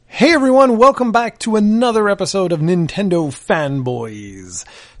Hey everyone, welcome back to another episode of Nintendo Fanboys.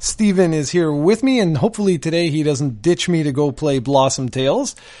 Steven is here with me, and hopefully today he doesn't ditch me to go play Blossom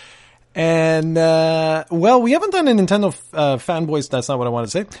Tales. And, we haven't done a Nintendo Fanboys, that's not what I want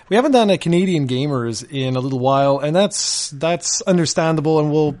to say. We haven't done a Canadian Gamers in a little while, and that's understandable,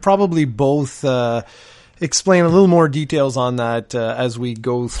 and we'll probably both explain a little more details on that as we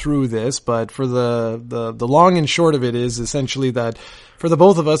go through this. But for the long and short of it is essentially that for the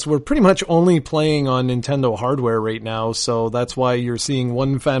both of us, we're pretty much only playing on Nintendo hardware right now, so that's why you're seeing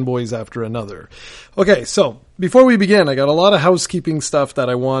one Fanboys after another. Okay, so before we begin, I got a lot of housekeeping stuff that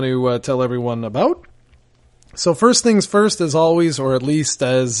I want to tell everyone about. So first things first, as always, or at least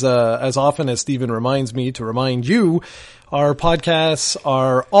as often as Steven reminds me to remind you, our podcasts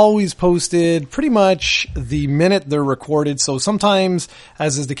are always posted pretty much the minute they're recorded. So sometimes,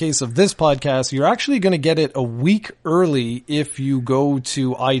 as is the case of this podcast, you're actually going to get it a week early if you go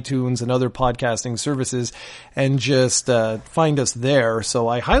to iTunes and other podcasting services and just find us there. So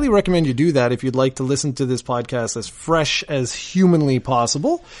I highly recommend you do that if you'd like to listen to this podcast as fresh as humanly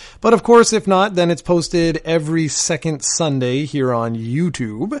possible. But of course, if not, then it's posted every second Sunday here on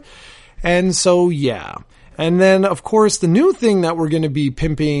YouTube. And so, yeah. And then, of course, the new thing that we're going to be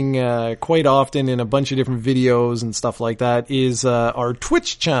pimping quite often in a bunch of different videos and stuff like that is our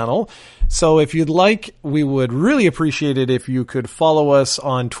Twitch channel. So if you'd like, we would really appreciate it if you could follow us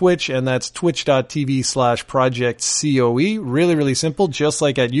on Twitch, and that's twitch.tv/projectcoe. Really, really simple, just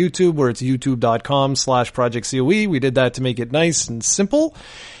like at YouTube, where it's youtube.com/projectcoe. We did that to make it nice and simple.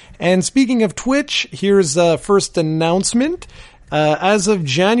 And speaking of Twitch, here's the first announcement. As of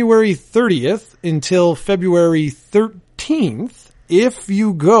January 30th until February 13th, if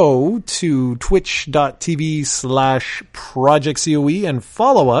you go to twitch.tv/projectcoe and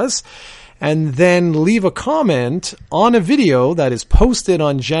follow us, and then leave a comment on a video that is posted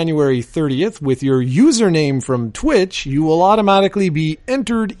on January 30th with your username from Twitch, you will automatically be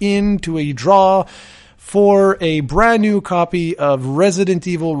entered into a draw for a brand new copy of Resident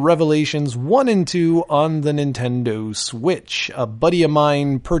Evil Revelations 1 and 2 on the Nintendo Switch. A buddy of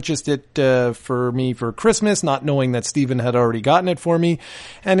mine purchased it for me for Christmas, not knowing that Steven had already gotten it for me.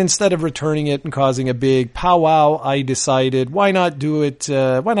 And instead of returning it and causing a big powwow, I decided, why not do it,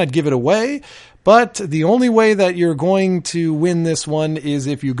 why not give it away? But the only way that you're going to win this one is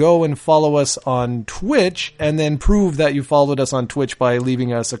if you go and follow us on Twitch, and then prove that you followed us on Twitch by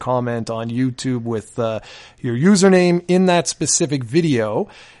leaving us a comment on YouTube with your username in that specific video.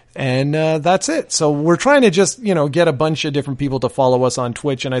 And that's it. So we're trying to just, get a bunch of different people to follow us on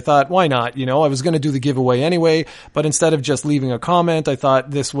Twitch. And I thought, why not? I was going to do the giveaway anyway, but instead of just leaving a comment, I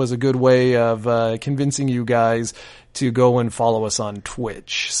thought this was a good way of convincing you guys to go and follow us on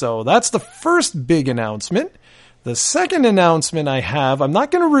Twitch. So that's the first big announcement. The second announcement I have, I'm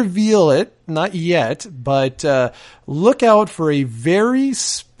not going to reveal it, not yet, but look out for a very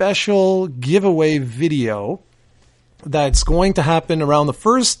special giveaway video that's going to happen around the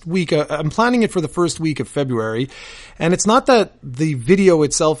first week. I'm planning it for the first week of February. And it's not that the video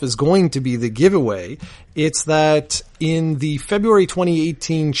itself is going to be the giveaway. It's that in the February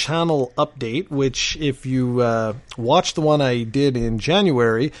 2018 channel update, which if you watch the one I did in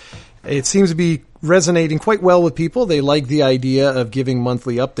January, it seems to be resonating quite well with people. They like the idea of giving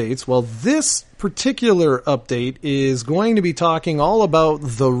monthly updates. Well, this particular update is going to be talking all about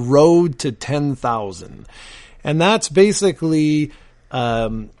the road to 10,000. And that's basically,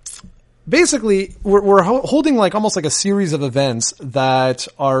 we're holding almost like a series of events that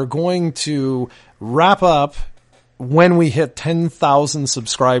are going to wrap up when we hit 10,000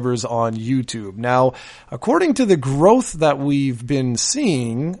 subscribers on YouTube. Now, according to the growth that we've been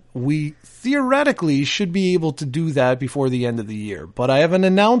seeing, we theoretically should be able to do that before the end of the year. But I have an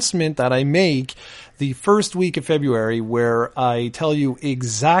announcement that I make the first week of February where I tell you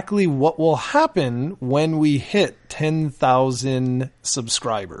exactly what will happen when we hit 10,000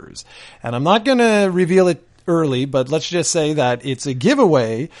 subscribers. And I'm not going to reveal it early, but let's just say that it's a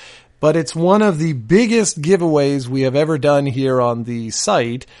giveaway, but it's one of the biggest giveaways we have ever done here on the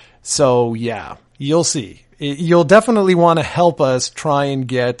site. So yeah, you'll see. You'll definitely want to help us try and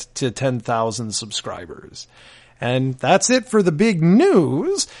get to 10,000 subscribers. And that's it for the big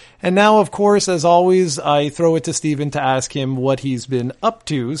news. And now, of course, as always, I throw it to Steven to ask him what he's been up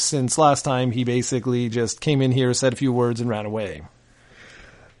to since last time he basically just came in here, said a few words, and ran away.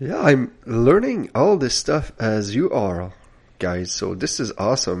 Yeah, I'm learning all this stuff as you are, guys. So this is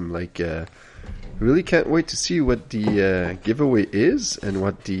awesome. Really can't wait to see what the giveaway is and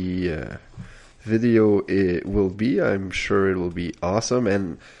what the video it will be. I'm sure it will be awesome.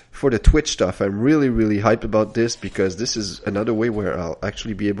 And for the Twitch stuff, I'm really, really hyped about this because this is another way where I'll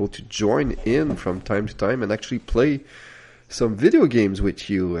actually be able to join in from time to time and actually play some video games with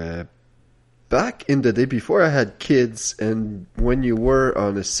you. Back in the day before I had kids and when you were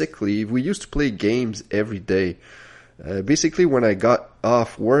on a sick leave, we used to play games every day. Basically, when I got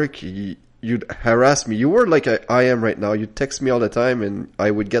off work, you'd harass me. You were like I am right now. You'd text me all the time and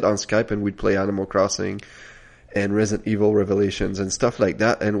I would get on Skype and we'd play Animal Crossing and Resident Evil Revelations and stuff like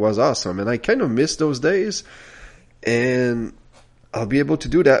that, and it was awesome. And I kind of miss those days, and I'll be able to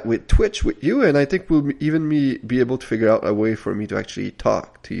do that with Twitch with you, and I think we'll even be able to figure out a way for me to actually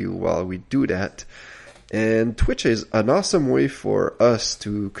talk to you while we do that. And Twitch is an awesome way for us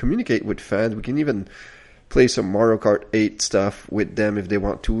to communicate with fans. We can even play some Mario Kart 8 stuff with them if they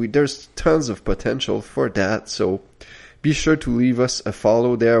want to. There's tons of potential for that, so be sure to leave us a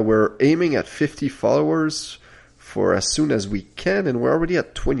follow there. We're aiming at 50 followers for as soon as we can, and we're already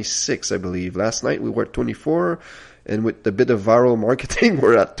at 26, I believe. Last night we were at 24, and with a bit of viral marketing,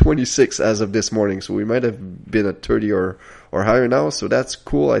 we're at 26 as of this morning, so we might have been at 30 or higher now, so that's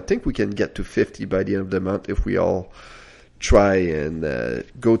cool. I think we can get to 50 by the end of the month if we all try and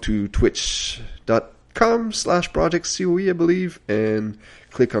go to twitch.com/projectcoe, I believe, and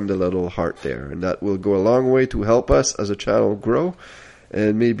click on the little heart there, and that will go a long way to help us as a channel grow,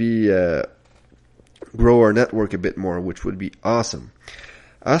 and maybe grow our network a bit more, which would be awesome.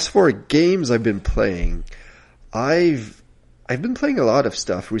 As for games I've been playing, I've been playing a lot of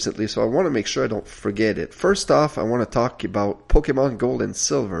stuff recently, so I want to make sure I don't forget it. First off, I want to talk about Pokemon Gold and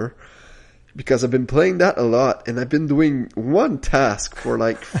Silver, because I've been playing that a lot, and I've been doing one task for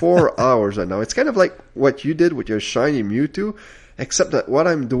like 4 hours right now. It's kind of like what you did with your shiny Mewtwo, except that what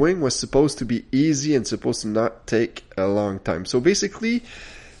I'm doing was supposed to be easy and supposed to not take a long time. So basically,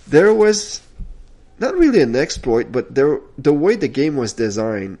 there was not really an exploit, but the way the game was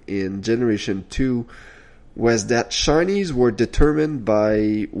designed in Generation 2 was that shinies were determined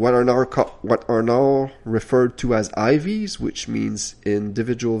by what are now referred to as IVs, which means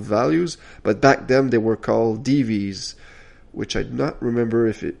individual values, but back then they were called DVs, which I do not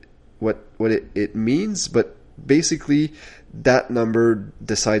remember what it means, but basically that number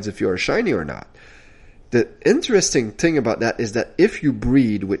decides if you're a shiny or not. The interesting thing about that is that if you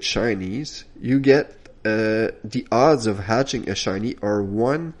breed with shinies, you get the odds of hatching a shiny are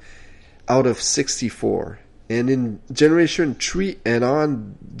 1 out of 64. And in Generation 3 and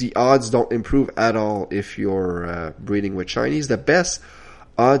on, the odds don't improve at all if you're breeding with shinies. The best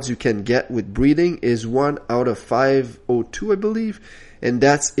odds you can get with breeding is 1 out of 502, I believe. And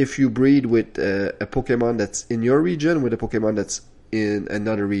that's if you breed with a Pokemon that's in your region with a Pokemon that's in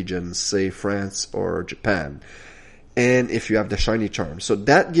another region, say France or Japan. And if you have the shiny charm. So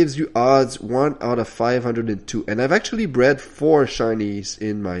that gives you odds 1 out of 502. And I've actually bred 4 shinies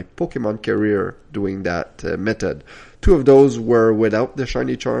in my Pokemon career doing that method. 2 of those were without the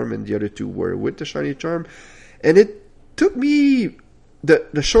shiny charm and the other 2 were with the shiny charm. And it took me,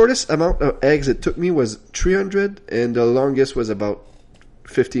 the shortest amount of eggs it took me was 300 and the longest was about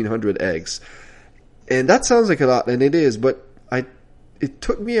 1,500 eggs. And that sounds like a lot, and it is, but it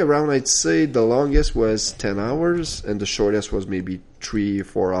took me around, I'd say the longest was 10 hours and the shortest was maybe 3 or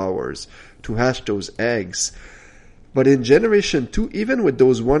 4 hours to hatch those eggs. But in Generation 2, even with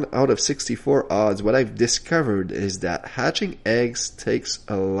those 1 out of 64 odds, what I've discovered is that hatching eggs takes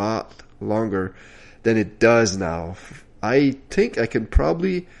a lot longer than it does now. I think I can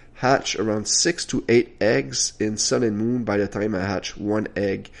probably hatch around 6 to 8 eggs in Sun and Moon by the time I hatch 1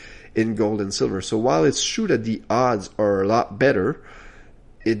 egg in Gold and Silver. So while it's true that the odds are a lot better,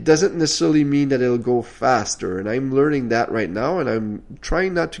 it doesn't necessarily mean that it'll go faster, and I'm learning that right now, and I'm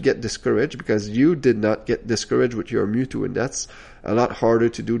trying not to get discouraged because you did not get discouraged with your Mewtwo, and that's a lot harder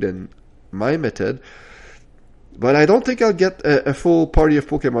to do than my method. But I don't think I'll get a full party of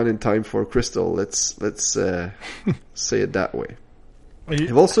Pokemon in time for Crystal. Let's say it that way.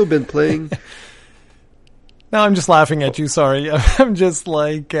 I've also been playing... Now I'm just laughing at you, sorry. I'm just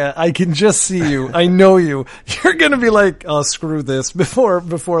like, I can just see you. I know you. You're gonna be like, oh, screw this, before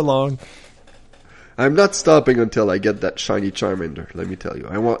long. I'm not stopping until I get that shiny Charmander, let me tell you.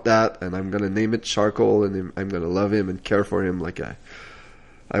 I want that, and I'm gonna name it Charcoal, and I'm gonna love him and care for him like I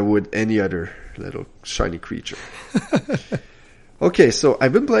would any other little shiny creature. Okay, so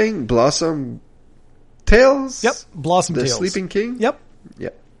I've been playing Blossom Tales? Yep, Blossom the Tales. The Sleeping King? Yep.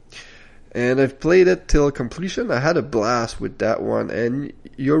 Yep. And I've played it till completion. I had a blast with that one. And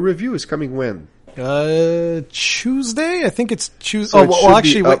your review is coming when? Tuesday? I think it's Tuesday. So it should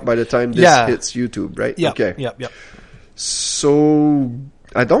actually be up by the time this hits YouTube, right? Yep, okay. Yep. So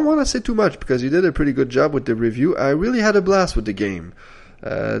I don't want to say too much because you did a pretty good job with the review. I really had a blast with the game.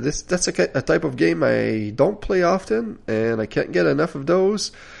 That's a type of game I don't play often, and I can't get enough of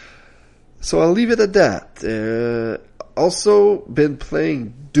those. So I'll leave it at that. Also been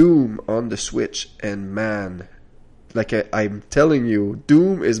playing Doom on the Switch, and man, like I'm telling you,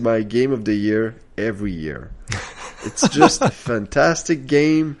 Doom is my game of the year every year. It's just a fantastic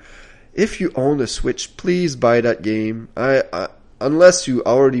game. If you own a Switch, please buy that game. Unless you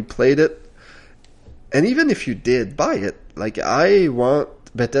already played it. And even if you did, buy it. Like, I want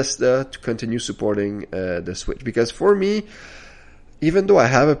Bethesda to continue supporting the Switch. Because for me, even though I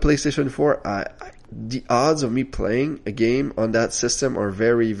have a PlayStation 4, the odds of me playing a game on that system are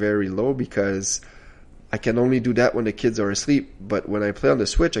very, very low because I can only do that when the kids are asleep. But when I play on the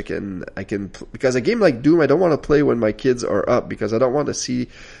Switch, I can because a game like Doom, I don't want to play when my kids are up because I don't want to see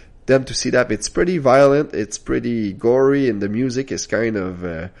them to see that. It's pretty violent, it's pretty gory, and the music is kind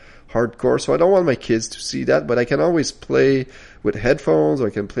of hardcore. So I don't want my kids to see that, but I can always play with headphones, or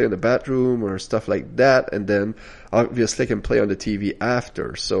I can play in the bathroom or stuff like that, and then obviously I can play on the TV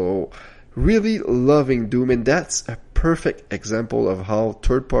after. So really loving Doom, and that's a perfect example of how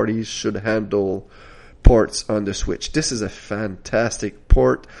third parties should handle ports on the Switch. This is a fantastic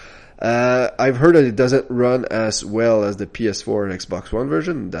port. I've heard that it doesn't run as well as the PS4 and Xbox One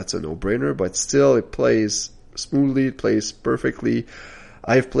version. That's a no-brainer, but still it plays smoothly, it plays perfectly.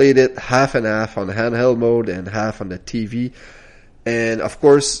 I've played it half and half on handheld mode and half on the TV. And of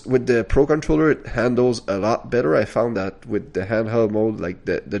course, with the Pro Controller, it handles a lot better. I found that with the handheld mode, like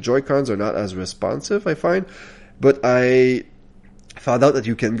the Joy-Cons are not as responsive, I find. But I found out that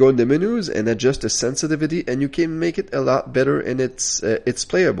you can go in the menus and adjust the sensitivity, and you can make it a lot better, and it's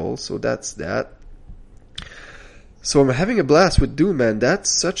playable. So that's that. So I'm having a blast with Doom, man.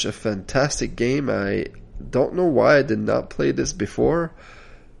 That's such a fantastic game. I don't know why I did not play this before,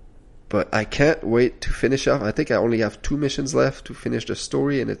 but I can't wait to finish off. I think I only have 2 missions left to finish the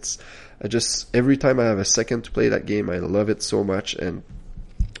story, and every time I have a second to play that game, I love it so much, and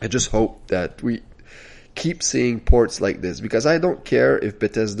I just hope that we keep seeing ports like this, because I don't care if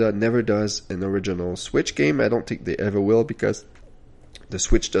Bethesda never does an original Switch game. I don't think they ever will, because the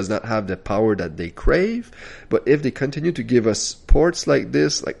Switch does not have the power that they crave. But if they continue to give us ports like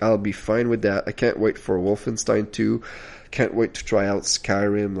this, like, I'll be fine with that. I can't wait for Wolfenstein 2. Can't wait to try out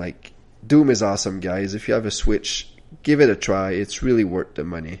Skyrim. Like, Doom is awesome, guys. If you have a Switch, give it a try. It's really worth the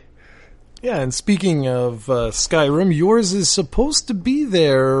money. Yeah, and speaking of Skyrim, yours is supposed to be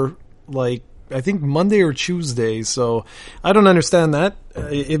there, like, I think Monday or Tuesday, so I don't understand that.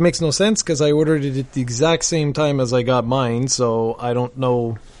 It makes no sense because I ordered it at the exact same time as I got mine, so I don't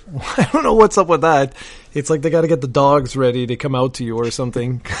know what's up with that. It's like they got to get the dogs ready to come out to you or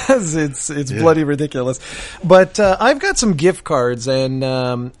something, because it's bloody ridiculous. But I've got some gift cards, and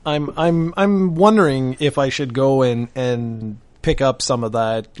I'm wondering if I should go and pick up some of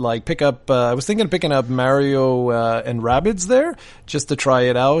that, like I was thinking of picking up Mario and Rabbids there just to try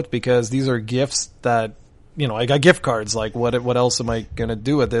it out, because these are gifts that, I got gift cards. Like, what else am I going to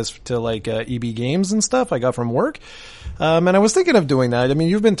do with this, to like EB Games and stuff I got from work. And I was thinking of doing that. I mean,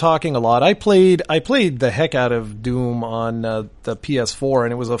 you've been talking a lot. I played the heck out of Doom on the PS4,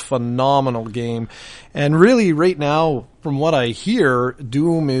 and it was a phenomenal game. And really, right now, from what I hear,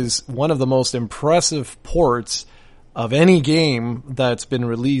 Doom is one of the most impressive ports of any game that's been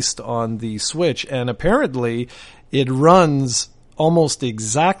released on the Switch, and apparently it runs almost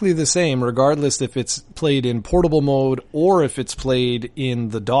exactly the same regardless if it's played in portable mode or if it's played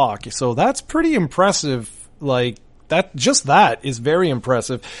in the dock. So that's pretty impressive. Like, that is very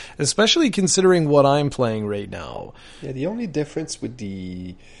impressive, especially considering what I'm playing right now. Yeah, the only difference with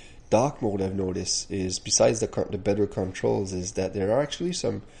the dock mode I've noticed is, besides the better controls, is that there are actually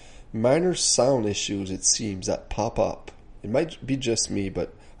some minor sound issues, it seems, that pop up. It might be just me,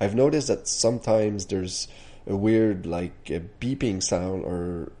 but I've noticed that sometimes there's a weird, like, a beeping sound,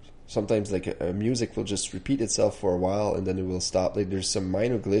 or sometimes like a music will just repeat itself for a while and then it will stop. Like, there's some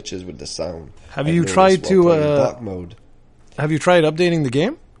minor glitches with the sound. Have you tried dock mode? Have you tried updating the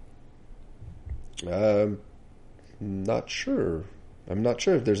game? Not sure. I'm not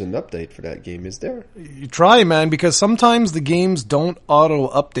sure if there's an update for that game. Is there? You try, man, because sometimes the games don't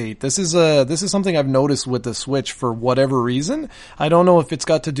auto-update. This is something I've noticed with the Switch for whatever reason. I don't know if it's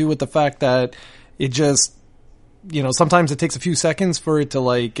got to do with the fact that it just, sometimes it takes a few seconds for it to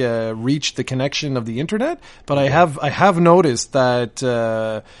like reach the connection of the internet. But I have noticed that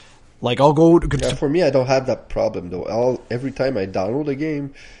like I'll go. For me, I don't have that problem though. Every time I download a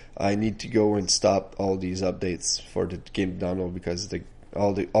game, I need to go and stop all these updates for the game download, because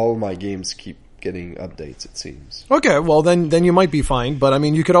all my games keep getting updates, it seems. Okay, well then you might be fine. But I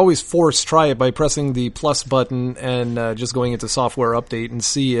mean, you could always force try it by pressing the plus button and just going into software update and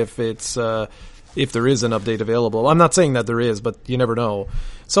see if it's if there is an update available. I'm not saying that there is, but you never know.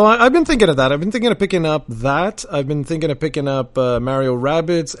 So I've been thinking of that. I've been thinking of picking up that. I've been thinking of picking up Mario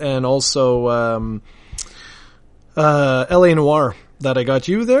Rabbids and also L.A. Noire that I got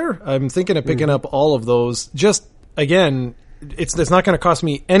you there. I'm thinking of picking up all of those. Just, again, it's not going to cost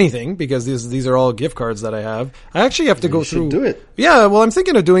me anything because these are all gift cards that I have. I actually have to go through. Do it. Yeah, well, I'm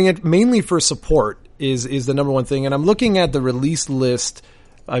thinking of doing it mainly for support is the number one thing. And I'm looking at the release list.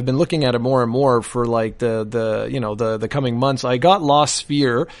 I've been looking at it more and more for like the coming months. I got Lost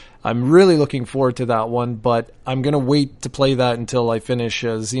Sphere. I'm really looking forward to that one, but I'm going to wait to play that until I finish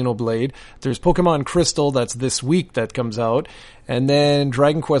Xenoblade. There's Pokemon Crystal that's this week that comes out, and then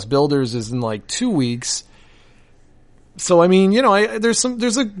Dragon Quest Builders is in like 2 weeks. So I mean, there's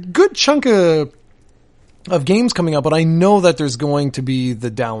a good chunk of games coming up, but I know that there's going to be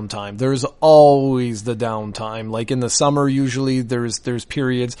the downtime. There's always the downtime. Like in the summer, usually there's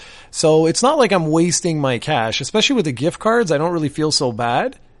periods. So it's not like I'm wasting my cash, especially with the gift cards. I don't really feel so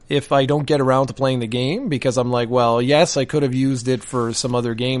bad if I don't get around to playing the game because I'm like, well, yes, I could have used it for some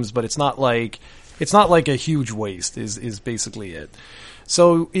other games, but it's not like a huge waste is basically it.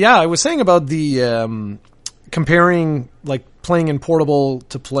 So yeah, I was saying about the, comparing like playing in portable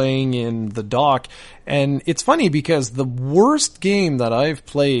to playing in the dock. And it's funny because the worst game that I've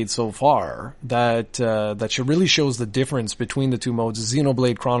played so far that really shows the difference between the two modes is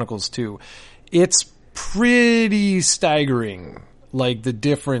Xenoblade Chronicles 2. It's pretty staggering, like the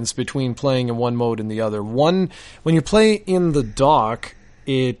difference between playing in one mode and the other. When you play in the dock,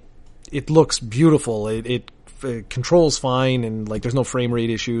 it looks beautiful. It controls fine and like there's no frame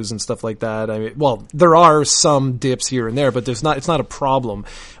rate issues and stuff like that. I mean, well, there are some dips here and there, but it's not a problem.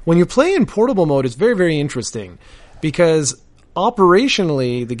 When you play in portable mode, it's very, very interesting because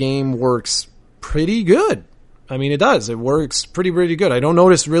operationally the game works pretty good. I mean, it does. It works pretty good. I don't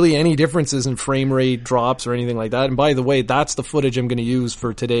notice really any differences in frame rate drops or anything like that. And by the way, that's the footage I'm going to use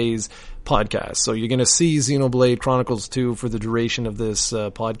for today's podcast. So you're going to see Xenoblade Chronicles 2 for the duration of this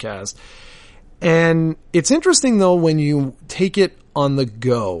podcast. And it's interesting, though, when you take it on the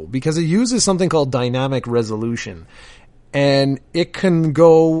go, because it uses something called dynamic resolution. And it can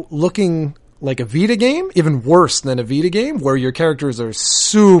go looking like a Vita game, even worse than a Vita game, where your characters are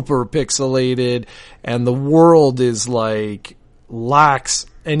super pixelated and the world is like lacks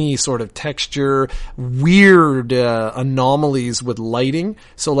any sort of texture, weird anomalies with lighting.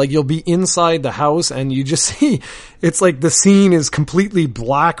 So like you'll be inside the house and you just see it's like the scene is completely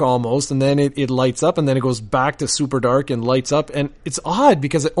black almost, and then it lights up and then it goes back to super dark and lights up. And it's odd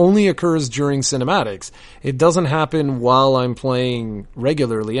because it only occurs during cinematics. It doesn't happen while I'm playing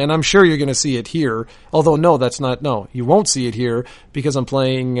regularly. And I'm sure you're going to see it here. Although no, you won't see it here because I'm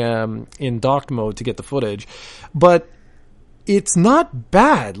playing in docked mode to get the footage. But it's not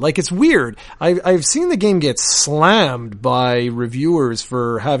bad. Like, it's weird. I've seen the game get slammed by reviewers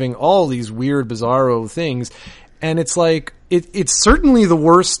for having all these weird, bizarro things. And it's like, it's certainly the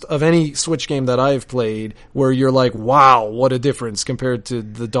worst of any Switch game that I've played where you're like, wow, what a difference compared to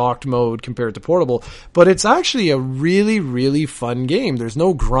the docked mode compared to portable. But it's actually a really, really fun game. There's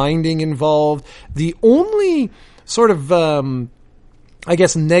no grinding involved. The only sort of, I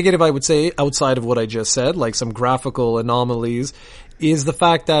guess negative I would say outside of what I just said, like some graphical anomalies, is the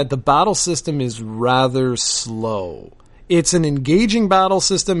fact that the battle system is rather slow. It's an engaging battle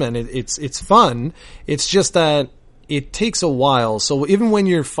system and it's fun. It's just that it takes a while. So even when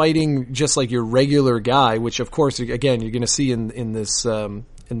you're fighting just like your regular guy, which of course again you're going to see in this in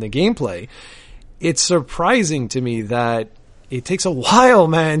the gameplay, it's surprising to me that it takes a while,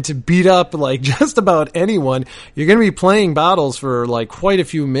 man, to beat up like just about anyone. You're going to be playing battles for like quite a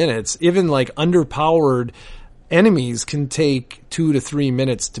few minutes. Even like underpowered enemies can take 2 to 3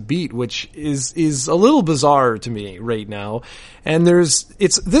 minutes to beat, which is a little bizarre to me right now. And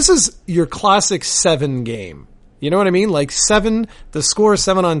this is your classic 7 game. You know what I mean? Like 7, the score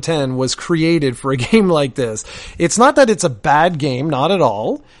 7 on 10 was created for a game like this. It's not that it's a bad game, not at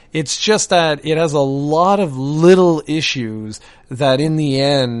all. It's just that it has a lot of little issues that in the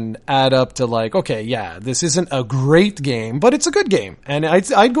end add up to like, okay, yeah, this isn't a great game, but it's a good game. And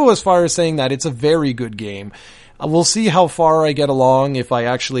I'd go as far as saying that it's a very good game. We'll see how far I get along if I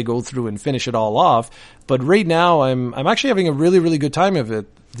actually go through and finish it all off. But right now I'm actually having a really, really good time of it.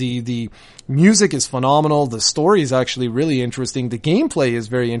 The music is phenomenal. The story is actually really interesting. The gameplay is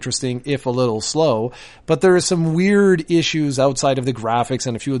very interesting, if a little slow. But there are some weird issues outside of the graphics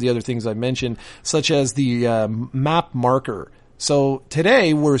and a few of the other things I mentioned, such as the map marker. So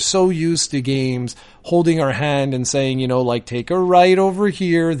today we're so used to games holding our hand and saying, you know, like take a right over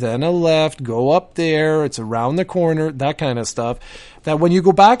here, then a left, go up there, it's around the corner, that kind of stuff. That when you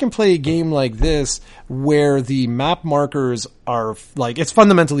go back and play a game like this, where the map markers are like, it's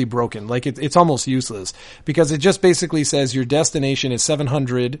fundamentally broken. Like it's almost useless because it just basically says your destination is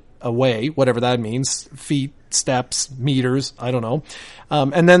 700 away, whatever that means, feet, steps, meters, I don't know.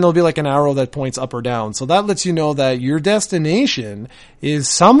 And then there'll be like an arrow that points up or down. So that lets you know that your destination is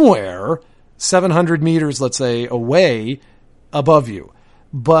somewhere 700 meters, let's say, away above you.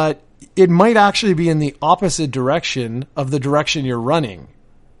 But it might actually be in the opposite direction of the direction you're running.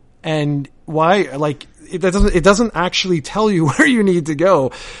 And why? Like, it doesn't actually tell you where you need to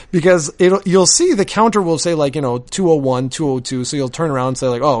go, because you'll see the counter will say, like, you know, 201, 202. So you'll turn around and say,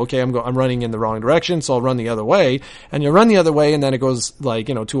 like, oh, okay, I'm running in the wrong direction, so I'll run the other way. And you'll run the other way, and then it goes like,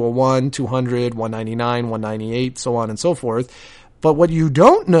 you know, 201, 200, 199, 198, so on and so forth. But what you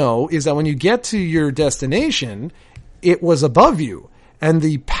don't know is that when you get to your destination, it was above you. And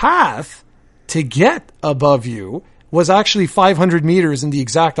the path to get above you was actually 500 meters in the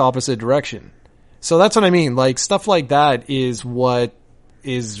exact opposite direction. So that's what I mean. Like, stuff like that is what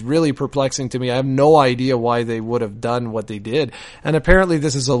is really perplexing to me. I have no idea why they would have done what they did. And apparently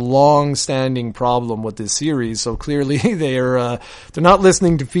this is a long-standing problem with this series. So clearly they're not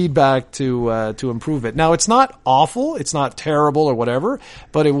listening to feedback to improve it. Now, it's not awful. It's not terrible or whatever,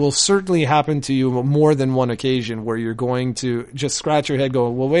 but it will certainly happen to you more than one occasion where you're going to just scratch your head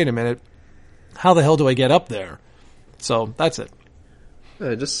going, well, wait a minute. How the hell do I get up there? So that's it.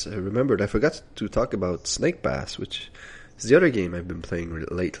 I just remembered, I forgot to talk about Snake Pass, which is the other game I've been playing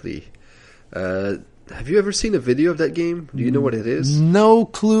lately. Have you ever seen a video of that game? Do you know what it is? No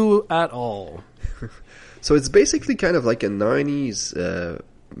clue at all. So it's basically kind of like a 90s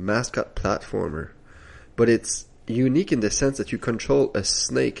mascot platformer, but it's unique in the sense that you control a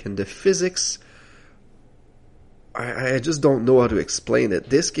snake, and the physics, I just don't know how to explain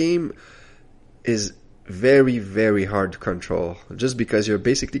it. This game is very, very hard to control, just because you're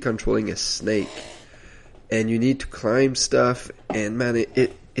basically controlling a snake and you need to climb stuff, and man,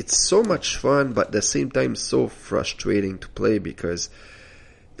 it's so much fun, but at the same time so frustrating to play because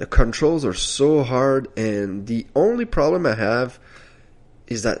the controls are so hard. And the only problem I have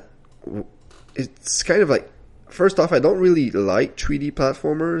is that it's kind of like, first off, I don't really like 3D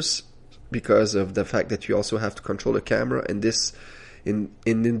platformers because of the fact that you also have to control the camera, and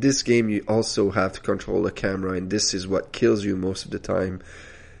in this game you also have to control the camera, and this is what kills you most of the time.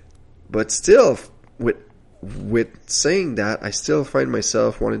 But still, with saying that, I still find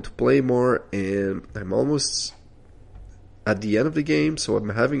myself wanting to play more, and I'm almost at the end of the game, so I'm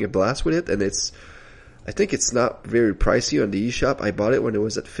having a blast with it. And I think it's not very pricey on the eShop. I bought it when it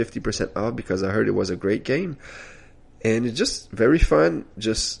was at 50% off because I heard it was a great game, and it's just very fun.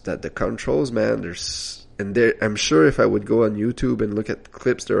 Just that the controls, man, I'm sure if I would go on YouTube and look at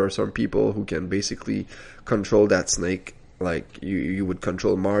clips, there are some people who can basically control that snake like you would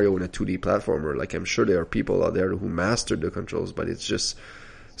control Mario in a 2D platformer. Like, I'm sure there are people out there who mastered the controls, but it's just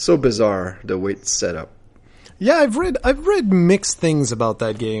so bizarre the way it's set up. Yeah, I've read mixed things about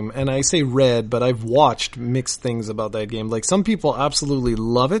that game, and I say read, but I've watched mixed things about that game. Like, some people absolutely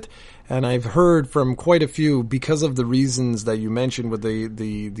love it, and I've heard from quite a few, because of the reasons that you mentioned with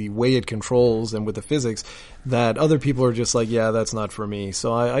the way it controls and with the physics, that other people are just like, yeah, that's not for me.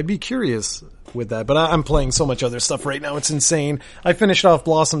 So I'd be curious with that, but I'm playing so much other stuff right now, it's insane. I finished off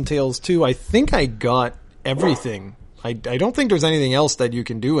Blossom Tales 2. I think I got everything. I don't think there's anything else that you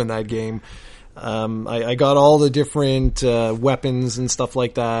can do in that game. I got all the different weapons and stuff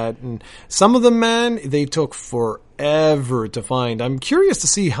like that, and some of them, man, they took forever to find. I'm curious to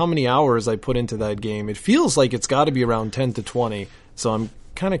see how many hours I put into that game. It feels like it's got to be around 10 to 20, so I'm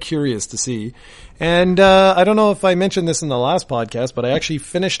kind of curious to see. And I don't know if I mentioned this in the last podcast, but I actually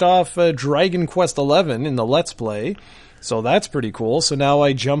finished off Dragon Quest XI in the Let's Play. So that's pretty cool. So now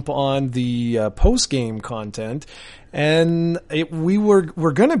I jump on the post-game content, and we're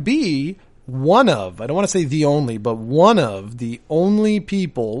going to be one of, I don't want to say the only, but one of the only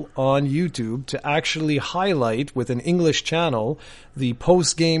people on YouTube to actually highlight with an English channel the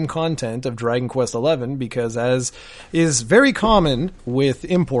post-game content of Dragon Quest XI, because as is very common with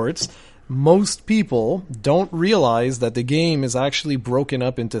imports, most people don't realize that the game is actually broken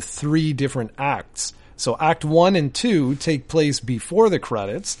up into 3 different acts. So Act 1 and 2 take place before the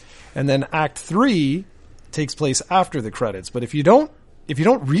credits, and then Act 3 takes place after the credits. But if you don't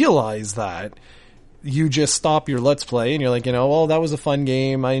realize that, you just stop your Let's Play and you're like, well, that was a fun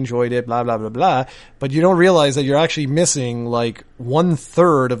game. I enjoyed it, blah, blah, blah, blah. But you don't realize that you're actually missing like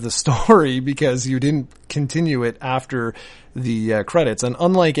 1/3 of the story because you didn't continue it after the credits. And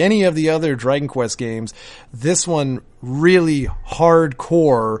unlike any of the other Dragon Quest games, this one really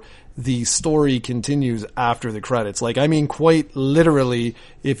hardcore, the story continues after the credits. Like, I mean, quite literally,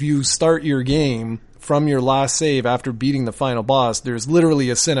 if you start your game from your last save after beating the final boss, there's literally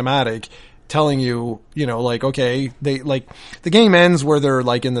a cinematic telling you, like, okay, the game ends where they're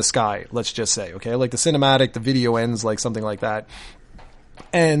like in the sky, let's just say, okay? Like the cinematic, the video ends like something like that.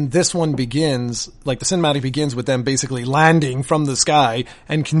 And this one begins, like the cinematic begins with them basically landing from the sky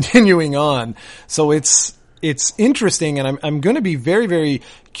and continuing on. So it's interesting, and I'm going to be very, very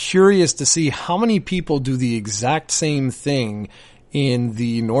curious to see how many people do the exact same thing in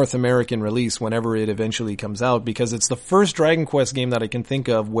the North American release whenever it eventually comes out, because it's the first Dragon Quest game that I can think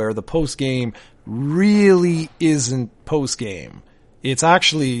of where the post-game really isn't post-game. It's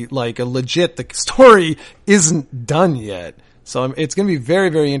actually like a legit, the story isn't done yet. So it's going to be very,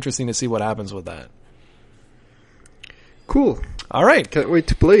 very interesting to see what happens with that. Cool. All right. Can't wait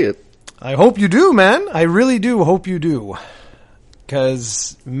to play it. I hope you do, man. I really do hope you do.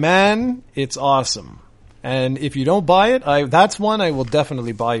 Because, man, it's awesome. And if you don't buy it, that's one I will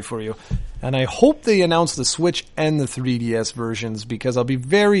definitely buy for you. And I hope they announce the Switch and the 3DS versions, because I'll be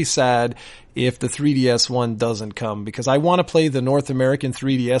very sad if the 3DS one doesn't come, because I want to play the North American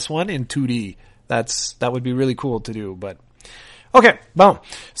 3DS one in 2D. That would be really cool to do, but... Okay, boom.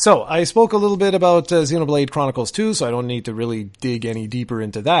 So I spoke a little bit about Xenoblade Chronicles 2, so I don't need to really dig any deeper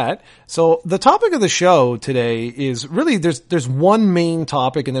into that. So the topic of the show today is really, there's one main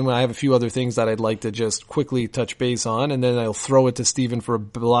topic, and then I have a few other things that I'd like to just quickly touch base on, and then I'll throw it to Stephen for a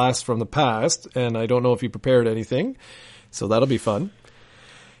blast from the past, and I don't know if he prepared anything, so that'll be fun.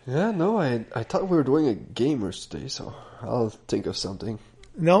 Yeah, no, I thought we were doing a Gamers Day, so I'll think of something.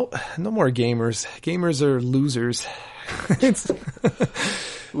 No more gamers. Gamers are losers.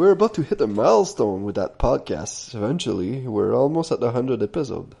 We're about to hit a milestone with that podcast. Eventually, we're almost at the 100th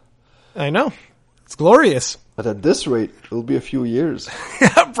episode. I know. It's glorious. But at this rate, it'll be a few years.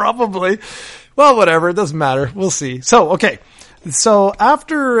 Yeah, probably. Well, whatever. It doesn't matter. We'll see. So, okay. So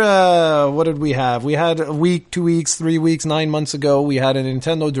after, what did we have? We had a week, 2 weeks, 3 weeks, 9 months ago, we had a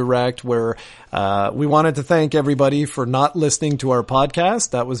Nintendo Direct where, we wanted to thank everybody for not listening to our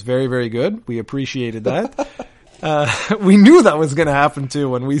podcast. That was very, very good. We appreciated that. We knew that was going to happen too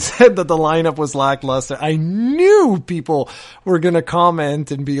when we said that the lineup was lackluster. I knew people were going to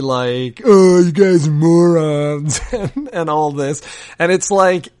comment and be like, "Oh, you guys are morons," and all this. And it's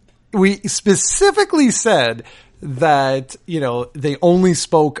like, we specifically said that, they only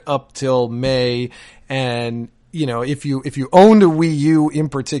spoke up till May, and, if you owned a Wii U in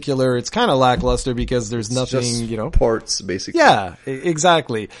particular, it's kind of lackluster because there's nothing, just ports, basically. Yeah,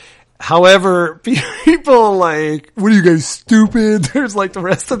 exactly. However, people like, what are you guys, stupid? There's like the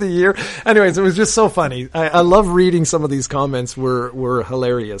rest of the year. Anyways, it was just so funny. I love reading some of these comments, were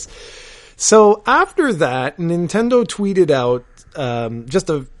hilarious. So after that, Nintendo tweeted out,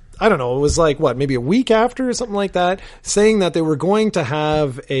 it was like maybe a week after or something like that, saying that they were going to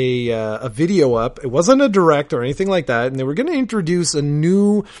have a video up. It wasn't a direct or anything like that. And they were going to introduce a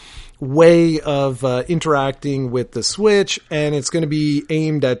new way of interacting with the Switch, and it's going to be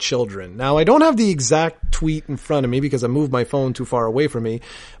aimed at children. Now, I don't have the exact tweet in front of me because I moved my phone too far away from me,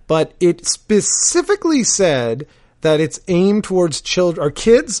 but it specifically said that it's aimed towards children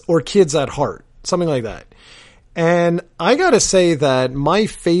or kids at heart, something like that. And I gotta say that my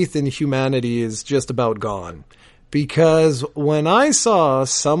faith in humanity is just about gone. Because when I saw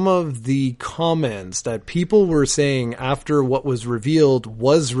some of the comments that people were saying after what was revealed,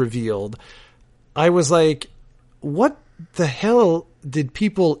 I was like, what the hell did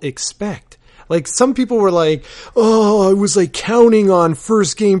people expect? Like, some people were like, oh, I was like counting on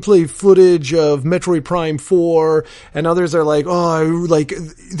first gameplay footage of Metroid Prime 4. And others are like,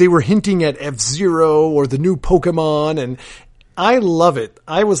 they were hinting at F-Zero or the new Pokemon. And I love it.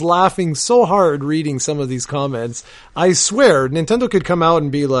 I was laughing so hard reading some of these comments. I swear, Nintendo could come out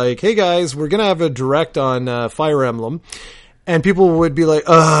and be like, hey guys, we're going to have a direct on Fire Emblem. And people would be like,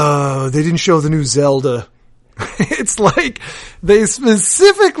 oh, they didn't show the new Zelda. It's like they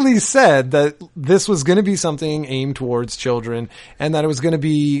specifically said that this was going to be something aimed towards children and that it was going to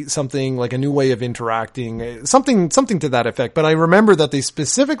be something like a new way of interacting, something to that effect. But I remember that they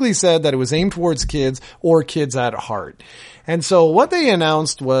specifically said that it was aimed towards kids or kids at heart. And so what they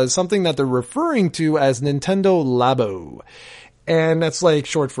announced was something that they're referring to as Nintendo Labo. And that's like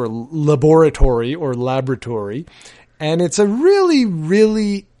short for laboratory or laboratory. And it's a really,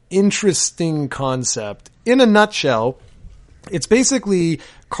 really interesting concept. In a nutshell, it's basically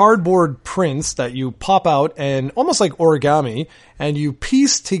cardboard prints that you pop out and almost like origami, and you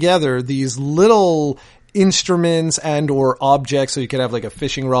piece together these little instruments and or objects. So you could have like a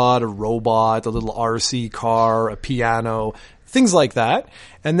fishing rod, a robot, a little RC car, a piano, things like that.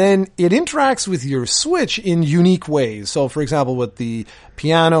 And then it interacts with your Switch in unique ways. So for example, with the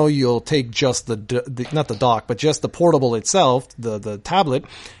piano, you'll take just not the dock, but just the portable itself, the tablet,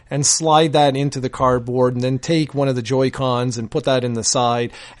 and slide that into the cardboard, and then take one of the Joy-Cons and put that in the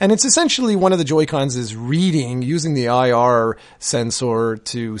side. And it's essentially one of the Joy-Cons is reading, using the IR sensor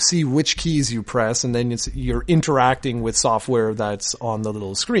to see which keys you press, and then you're interacting with software that's on the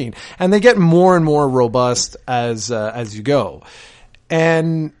little screen. And they get more and more robust as you go.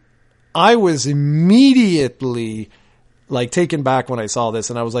 And I was immediately like taken back when I saw this,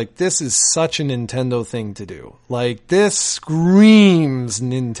 and I was like, this is such a Nintendo thing to do. Like, this screams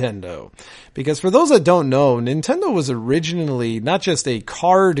Nintendo. Because for those that don't know, Nintendo was originally not just a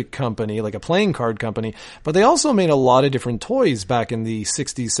card company, like a playing card company, but they also made a lot of different toys back in the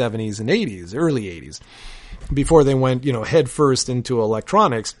 60s, 70s, and 80s, early 80s, before they went, head first into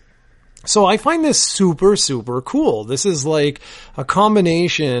electronics. So I find this super, super cool. This is like a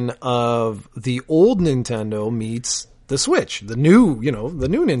combination of the old Nintendo meets the Switch, the new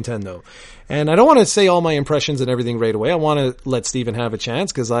Nintendo. And I don't want to say all my impressions and everything right away. I want to let Steven have a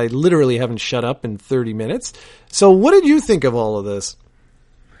chance because I literally haven't shut up in 30 minutes. So what did you think of all of this?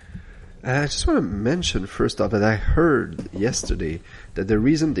 I just want to mention first off that I heard yesterday that the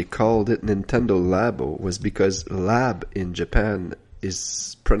reason they called it Nintendo Labo was because lab in Japan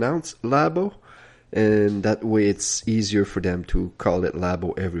is pronounced Labo, and that way it's easier for them to call it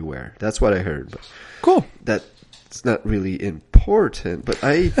Labo everywhere. That's what I heard. But cool. That's not really important, but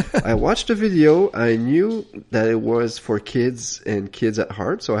I watched the video. I knew that it was for kids and kids at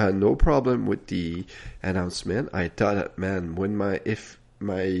heart, so I had no problem with the announcement. I thought that, man, if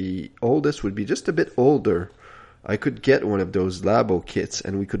my oldest would be just a bit older, I could get one of those Labo kits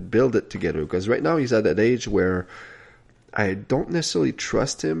and we could build it together, because right now he's at that age where I don't necessarily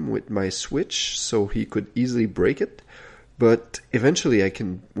trust him with my Switch, so he could easily break it. But eventually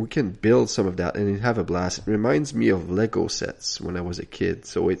we can build some of that and have a blast. It reminds me of Lego sets when I was a kid.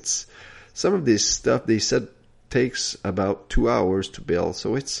 So it's some of this stuff they said takes about 2 hours to build.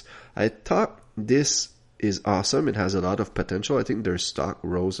 So I thought this is awesome. It has a lot of potential. I think their stock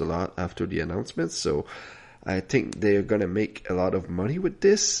rose a lot after the announcement. So I think they're going to make a lot of money with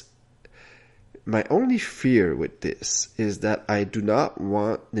this. My only fear with this is that I do not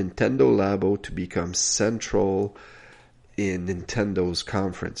want Nintendo Labo to become central in Nintendo's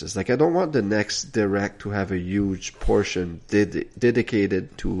conferences. Like, I don't want the next Direct to have a huge portion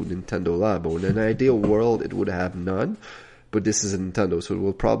dedicated to Nintendo Labo. In an ideal world, it would have none, but this is a Nintendo, so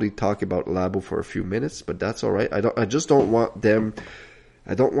we'll probably talk about Labo for a few minutes, but that's alright. I want them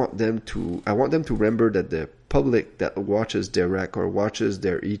to remember that the public that watches Direct or watches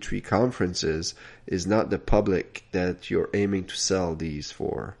their E3 conferences is not the public that you're aiming to sell these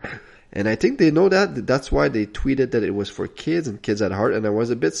for. And I think they know that. That's why they tweeted that it was for kids and kids at heart. And I was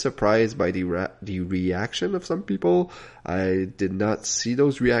a bit surprised by the reaction of some people. I did not see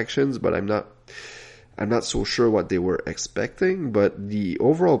those reactions, but I'm not so sure what they were expecting. But the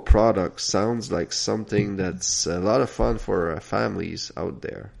overall product sounds like something that's a lot of fun for families out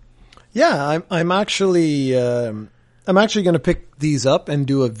there. Yeah, I'm actually going to pick these up and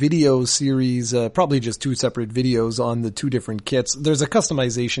do a video series, probably just 2 separate videos on the 2 different kits. There's a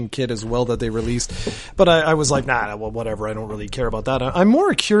customization kit as well that they released, but I was like, nah, well, whatever. I don't really care about that. I'm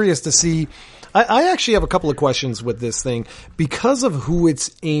more curious to see. I actually have a couple of questions with this thing because of who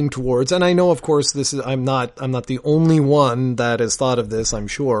it's aimed towards. And I know, of course, I'm not the only one that has thought of this, I'm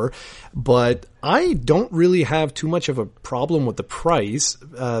sure, but I don't really have too much of a problem with the price.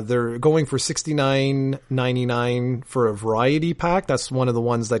 They're going for $69.99 for a variety pack. That's one of the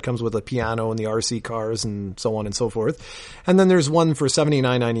ones that comes with a piano and the RC cars and so on and so forth. And then there's one for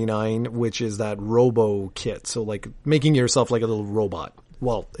 $79.99, which is that Robo kit. So like making yourself like a little robot.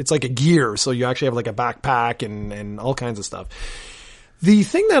 Well, it's like a gear, so you actually have like a backpack and all kinds of stuff. The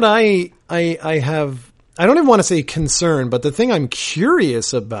thing that I have, I don't even want to say concern, but the thing I'm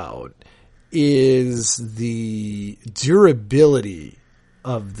curious about is the durability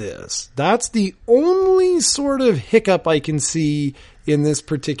of this. That's the only sort of hiccup I can see in this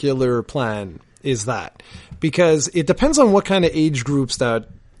particular plan, is that. Because it depends on what kind of age groups that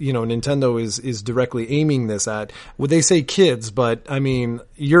Nintendo is directly aiming this at. Would they say kids? But I mean,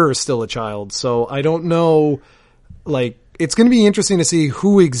 you're still a child, so I don't know. Like, it's going to be interesting to see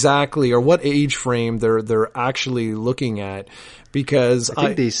who exactly or what age frame they're actually looking at, because I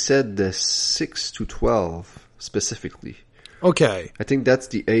think they said the 6 to 12 specifically. Okay. I think that's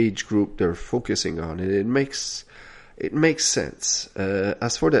the age group they're focusing on, and it makes sense.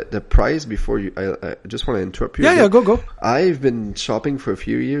 As for the price, before I just want to interrupt you. Yeah, go. I've been shopping for a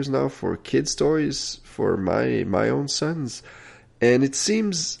few years now for kids' toys for my own sons, and it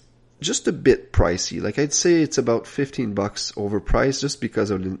seems just a bit pricey. Like, I'd say it's about $15 overpriced just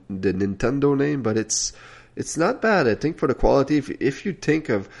because of the Nintendo name, but it's not bad. I think for the quality, if you think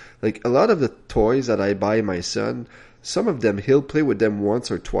of like a lot of the toys that I buy my son, some of them he'll play with them once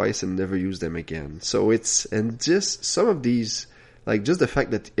or twice and never use them again. So just some of these, like just the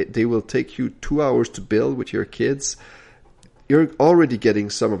fact that they will take you 2 hours to build with your kids, you're already getting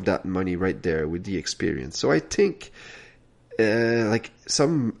some of that money right there with the experience. So I think, like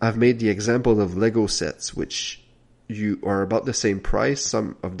some, I've made the example of Lego sets, which you are about the same price,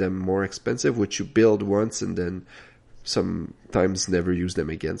 some of them more expensive, which you build once and then sometimes never use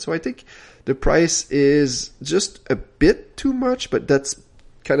them again. So I think the price is just a bit too much, but that's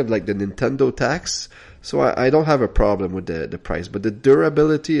kind of like the Nintendo tax. So I don't have a problem with the price, but the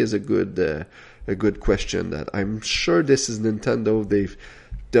durability is a good question that I'm sure this is Nintendo. They've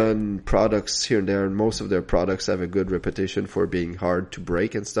done products here and there, and most of their products have a good reputation for being hard to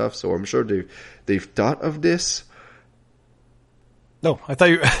break and stuff. So I'm sure they've thought of this. No, I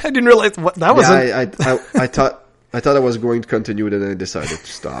didn't realize what that was. Yeah, I thought I was going to continue, and then I decided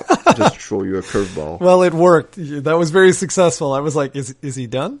to stop. Just throw you a curveball. Well, it worked. That was very successful. I was like, is he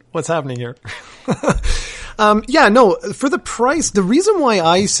done? What's happening here? Yeah, no, for the price, the reason why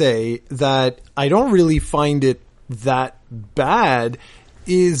I say that I don't really find it that bad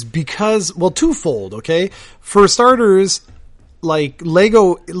is because, well, twofold, okay? For starters, like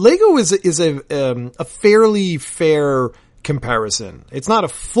Lego is a fairly fair comparison. It's not a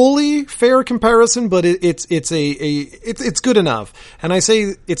fully fair comparison, but it's good enough. And I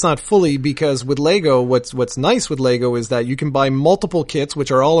say it's not fully because with Lego, what's nice with Lego is that you can buy multiple kits, which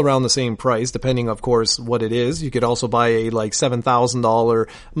are all around the same price, depending, of course, what it is. You could also buy a like $7,000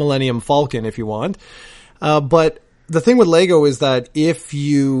 Millennium Falcon if you want. But the thing with Lego is that if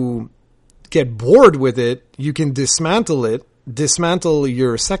you get bored with it, you can dismantle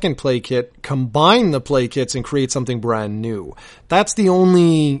your second play kit, combine the play kits, and create something brand new. That's the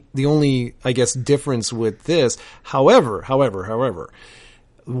only, I guess, difference with this. However,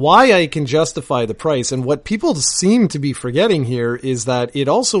 why I can justify the price, and what people seem to be forgetting here, is that it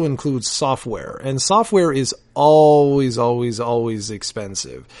also includes software, and software is always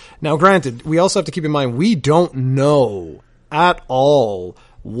expensive. Now, granted, we also have to keep in mind, we don't know at all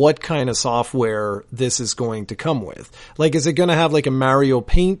what kind of software this is going to come with. Like, is it going to have like a Mario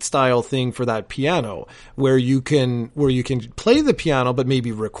Paint style thing for that piano where you can play the piano, but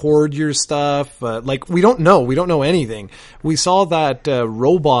maybe record your stuff? Like, we don't know anything. We saw that,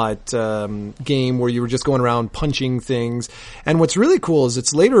 robot, game where you were just going around punching things. And what's really cool is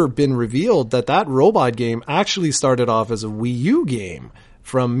it's later been revealed that robot game actually started off as a Wii U game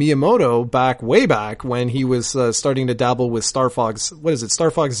from Miyamoto way back when he was starting to dabble with Star Fox. What is it?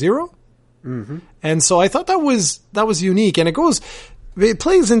 Star Fox Zero? Mm-hmm. And so I thought that was unique, and it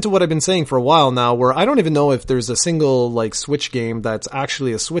plays into what I've been saying for a while now, where I don't even know if there's a single like Switch game that's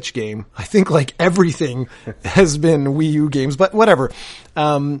actually a Switch game. I think like everything has been Wii U games, but whatever.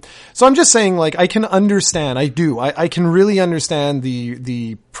 So I'm just saying, like, I can understand. I can really understand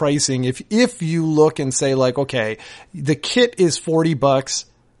the pricing if you look and say like, okay, the kit is $40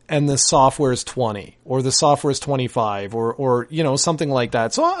 and the software is 20, or the software is 25, or, you know, something like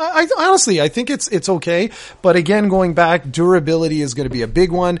that. So I honestly, I think it's okay. But again, going back, durability is going to be a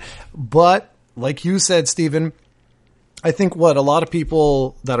big one. But like you said, Stephen, I think what a lot of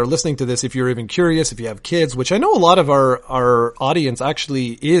people that are listening to this, if you're even curious, if you have kids, which I know a lot of our audience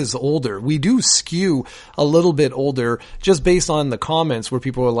actually is older. We do skew a little bit older just based on the comments where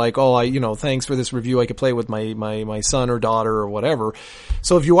people are like, oh, thanks for this review. I could play with my son or daughter or whatever.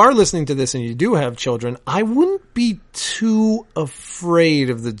 So if you are listening to this and you do have children, I wouldn't be too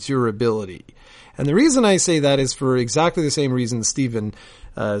afraid of the durability. And the reason I say that is for exactly the same reason Stephen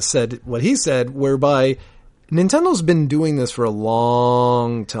said what he said, whereby Nintendo's been doing this for a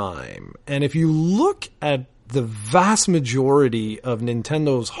long time. And if you look at the vast majority of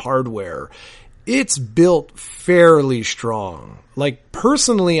Nintendo's hardware, it's built fairly strong. Like,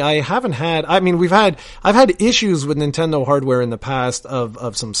 personally, I've had issues with Nintendo hardware in the past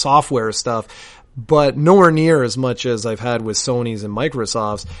of some software stuff, but nowhere near as much as I've had with Sony's and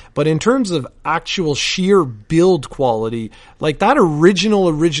Microsoft's. But in terms of actual sheer build quality, like that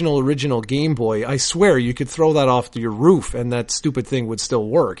original Game Boy, I swear you could throw that off your roof and that stupid thing would still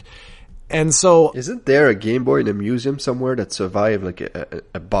work. And so, isn't there a Game Boy in a museum somewhere that survived like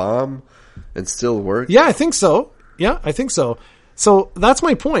a bomb and still works? Yeah, I think so. Yeah, I think so. So that's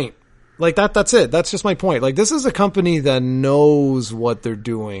my point. Like that's it. That's just my point. Like this is a company that knows what they're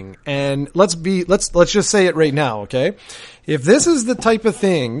doing. And let's just say it right now, okay? If this is the type of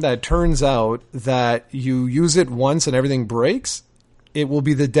thing that turns out that you use it once and everything breaks, it will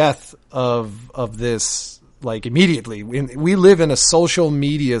be the death of this, like, immediately. We live in a social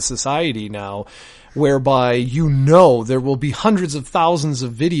media society now, whereby there will be hundreds of thousands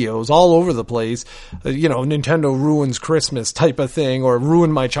of videos all over the place, Nintendo ruins Christmas type of thing, or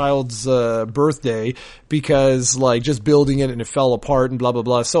ruined my child's birthday because, like, just building it and it fell apart and blah, blah,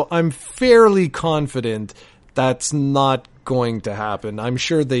 blah. So I'm fairly confident that's not going to happen. I'm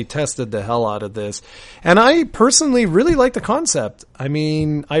sure they tested the hell out of this. And I personally really like the concept. I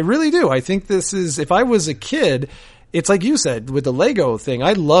mean, I really do. I think this is, if I was a kid, it's like you said with the Lego thing.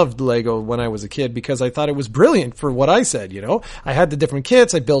 I loved Lego when I was a kid because I thought it was brilliant for what I said, I had the different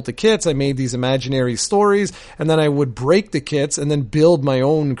kits, I built the kits, I made these imaginary stories, and then I would break the kits and then build my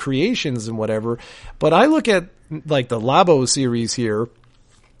own creations and whatever. But I look at, like, the Labo series here,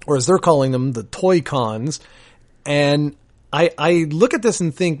 or as they're calling them, the Toy Cons, and I look at this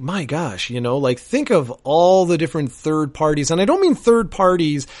and think, my gosh, think of all the different third parties. And I don't mean third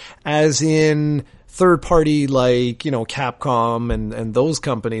parties as in third party like, Capcom and those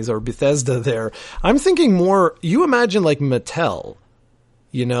companies, or Bethesda there. I'm thinking more, you imagine like Mattel,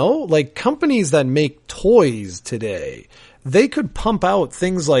 like companies that make toys today. They could pump out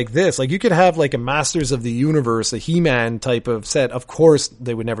things like this. Like you could have like a Masters of the Universe, a He-Man type of set. Of course,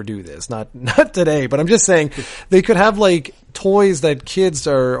 they would never do this. Not today, but I'm just saying they could have like toys that kids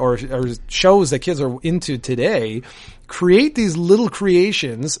or shows that kids are into today, create these little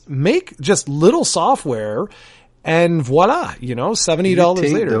creations, make just little software, and voila,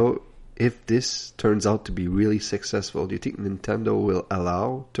 $70 later. Though, if this turns out to be really successful, do you think Nintendo will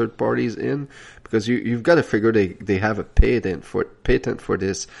allow third parties in? Because you've got to figure they have a patent for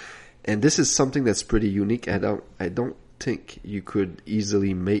this, and this is something that's pretty unique. I don't think you could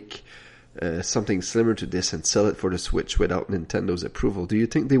easily make something similar to this and sell it for the Switch without Nintendo's approval. Do you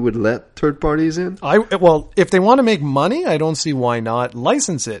think they would let third parties in? Well, if they want to make money, I don't see why not.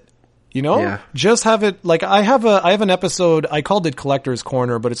 License it. Yeah. Just have it, like, I have an episode, I called it Collector's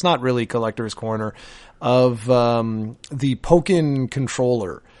Corner, but it's not really Collector's Corner, of the Pokken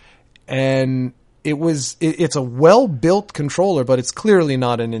controller. And it's a well-built controller, but it's clearly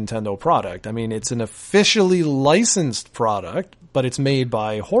not a Nintendo product. I mean, it's an officially licensed product, but it's made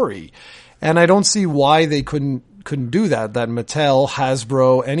by Hori. And I don't see why they couldn't do that Mattel,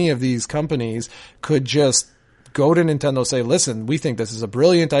 Hasbro, any of these companies could just go to Nintendo, say, listen, we think this is a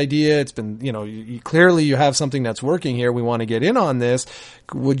brilliant idea. It's been, clearly you have something that's working here. We want to get in on this.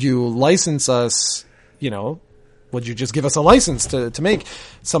 Would you license us, would you just give us a license to make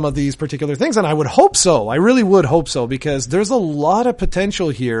some of these particular things? And I would hope so. I really would hope so, because there's a lot of potential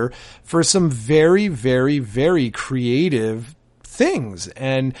here for some very, very, very creative things.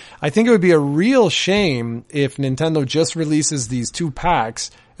 And I think it would be a real shame if Nintendo just releases these 2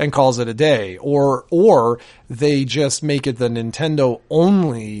 packs and calls it a day, or they just make it the Nintendo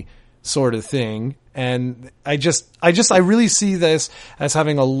only sort of thing. And I really see this as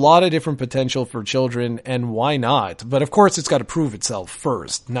having a lot of different potential for children, and why not? But of course it's got to prove itself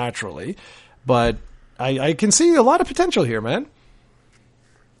first, naturally. But I can see a lot of potential here, man.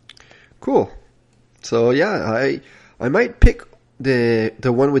 Cool. So yeah, I might pick the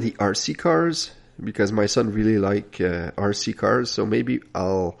one with the RC cars, because my son really like RC cars, so maybe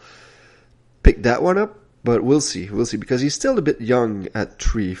I'll pick that one up. But we'll see, because he's still a bit young at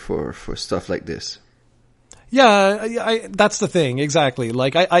 3 for stuff like this. Yeah, that's the thing, exactly.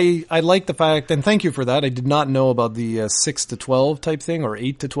 Like, I like the fact, and thank you for that. I did not know about the 6 to 12 type thing, or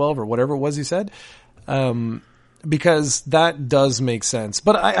 8 to 12, or whatever it was he said. Because that does make sense.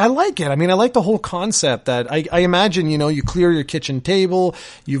 But I like it. I mean, I like the whole concept that I imagine, you clear your kitchen table,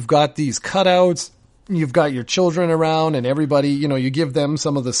 you've got these cutouts, you've got your children around, and everybody, you give them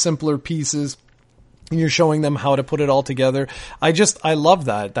some of the simpler pieces, and you're showing them how to put it all together. I love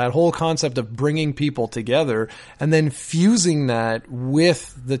that whole concept of bringing people together and then fusing that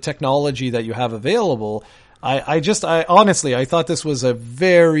with the technology that you have available. I honestly, I thought this was a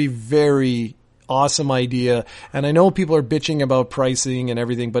very, very awesome idea. And I know people are bitching about pricing and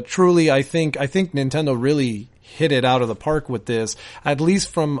everything, but truly I think Nintendo really hit it out of the park with this, at least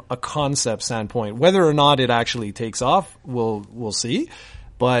from a concept standpoint. Whether or not it actually takes off, we'll see.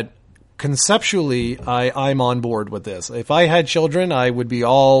 But conceptually, I'm on board with this. If I had children, I would be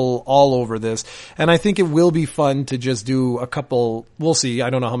all over this. And I think it will be fun to just do a couple, we'll see,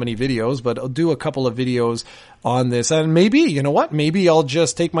 I don't know how many videos, but I'll do a couple of videos on this. And maybe, you know what, maybe I'll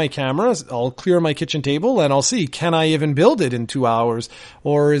just take my camera, I'll clear my kitchen table, and I'll see, can I even build it in 2 hours?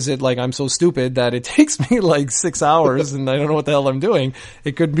 Or is it like I'm so stupid that it takes me like 6 hours and I don't know what the hell I'm doing?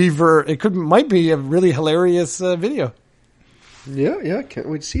 It might be a really hilarious video. Yeah, can't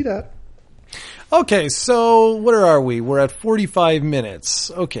wait to see that. Okay, so where are we? We're at 45 minutes.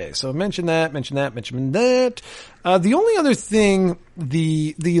 Okay, so mention that. The only other thing,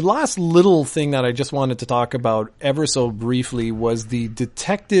 the last little thing that I just wanted to talk about ever so briefly was the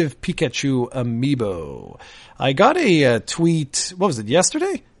Detective Pikachu amiibo. I got a tweet, what was it,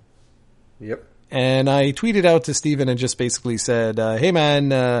 yesterday? Yep. And I tweeted out to Steven and just basically said, hey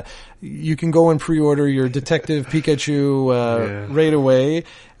man, you can go and pre-order your Detective Pikachu right away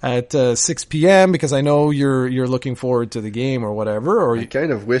at 6 p.m. because I know you're looking forward to the game or whatever. Or I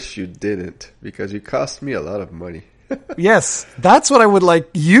kind of wish you didn't, because you cost me a lot of money. Yes, that's what I would like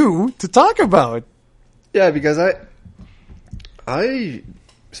you to talk about. Yeah, because I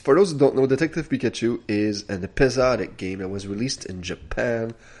for those who don't know, Detective Pikachu is an episodic game that was released in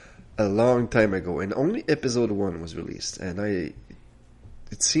Japan a long time ago, and only episode 1 was released. And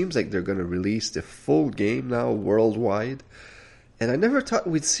it seems like they're going to release the full game now worldwide. And I never thought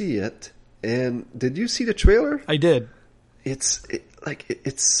we'd see it. And did you see the trailer? I did. It's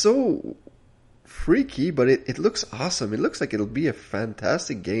so freaky, but it looks awesome. It looks like it'll be a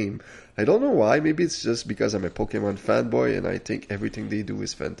fantastic game. I don't know why. Maybe it's just because I'm a Pokemon fanboy and I think everything they do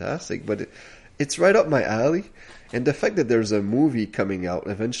is fantastic. But it's right up my alley. And the fact that there's a movie coming out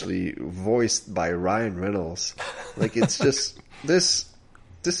eventually voiced by Ryan Reynolds, like, it's just this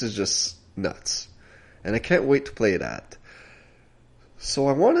is just nuts. And I can't wait to play that. So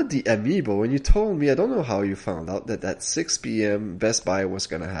I wanted the amiibo, and you told me, I don't know how you found out, that at 6 p.m. Best Buy was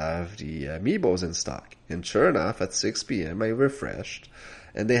going to have the amiibos in stock. And sure enough, at 6 p.m. I refreshed,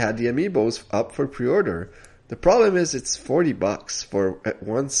 and they had the amiibos up for pre-order. The problem is it's $40 for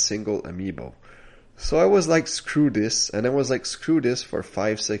one single amiibo. So I was like, screw this. And I was like, screw this for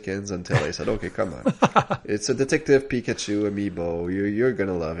 5 seconds until I said, okay, come on. It's a Detective Pikachu amiibo. You're going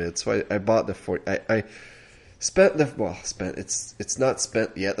to love it. So I bought the 40. I spent it's not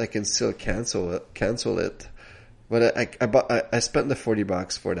spent yet. I can still cancel it. But I spent the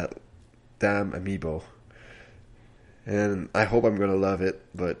 $40 for that damn amiibo. And I hope I'm gonna love it,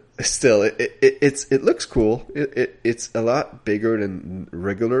 but still, it looks cool. It's a lot bigger than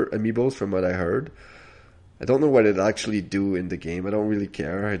regular amiibos from what I heard. I don't know what it'll actually do in the game. I don't really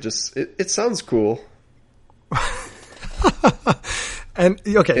care. It sounds cool. And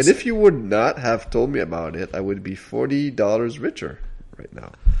if you would not have told me about it, I would be $40 richer right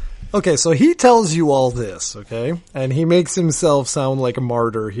now. Okay, so he tells you all this, okay? And he makes himself sound like a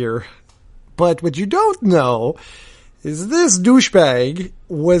martyr here. But what you don't know is this douchebag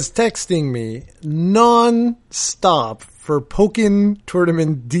was texting me non-stop for Pokken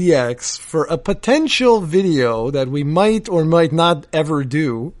Tournament DX for a potential video that we might or might not ever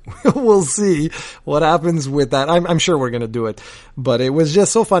do. We'll see what happens with that. I'm sure we're going to do it, but it was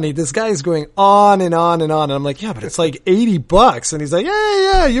just so funny. This guy is going on and on and on. And I'm like, yeah, but it's like $80. And he's like,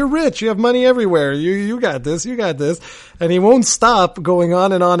 yeah, you're rich. You have money everywhere. You got this. And he won't stop going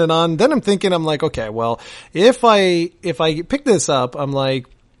on and on and on. Then I'm like, okay, well, if I pick this up, I'm like,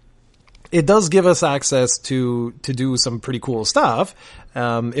 it does give us access to do some pretty cool stuff.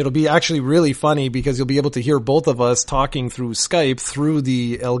 It'll be actually really funny because you'll be able to hear both of us talking through Skype through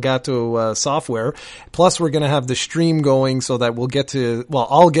the Elgato software. Plus, we're going to have the stream going so that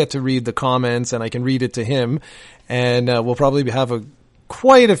I'll get to read the comments and I can read it to him. And we'll probably have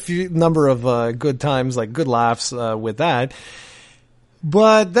quite a few number of good times, like good laughs with that.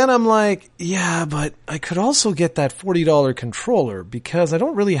 But then I'm like, yeah, but I could also get that $40 controller because I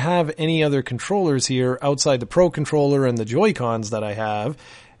don't really have any other controllers here outside the Pro controller and the Joy-Cons that I have.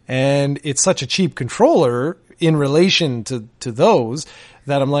 And it's such a cheap controller in relation to those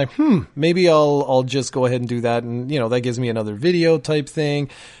that I'm like, maybe I'll just go ahead and do that. And, that gives me another video type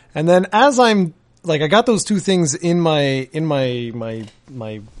thing. And then as I'm like, I got those two things in my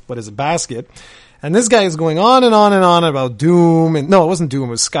basket. And this guy is going on and on and on about Doom. And no, it wasn't Doom,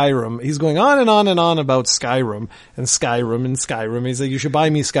 it was Skyrim. He's going on and on and on about Skyrim and Skyrim and Skyrim. He's like, you should buy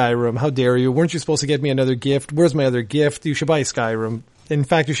me Skyrim. How dare you? Weren't you supposed to get me another gift? Where's my other gift? You should buy Skyrim. In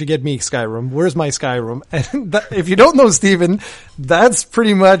fact, you should get me Skyrim. Where's my Skyrim? And if you don't know Steven, that's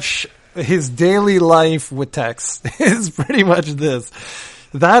pretty much his daily life with Tex is pretty much this.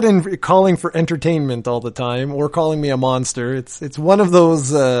 That and calling for entertainment all the time, or calling me a monster. It's one of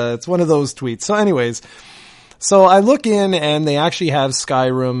those tweets. So anyways, so I look in and they actually have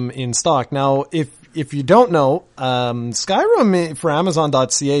Skyrim in stock. Now, if you don't know, Skyrim for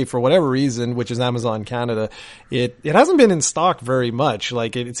Amazon.ca, for whatever reason, which is Amazon Canada, it hasn't been in stock very much.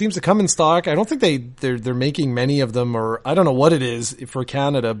 Like it seems to come in stock. I don't think they're making many of them, or I don't know what it is for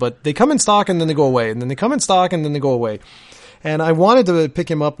Canada, but they come in stock and then they go away, and then they come in stock and then they go away. And I wanted to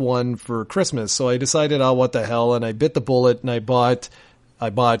pick him up one for Christmas, so I decided, oh, what the hell, and I bit the bullet and I bought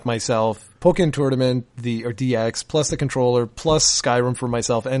myself Pokken Tournament, or DX, plus the controller, plus Skyrim for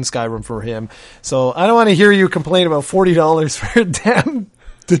myself and Skyrim for him. So I don't want to hear you complain about $40 for a damn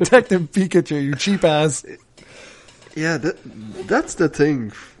Detective Pikachu, you cheap ass. Yeah, that's the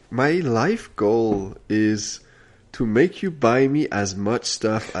thing. My life goal is to make you buy me as much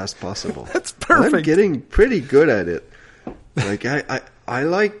stuff as possible. That's perfect. And I'm getting pretty good at it. Like, I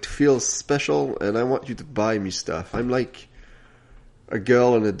like to feel special, and I want you to buy me stuff. I'm like a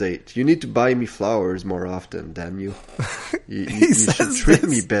girl on a date. You need to buy me flowers more often, damn you. You should treat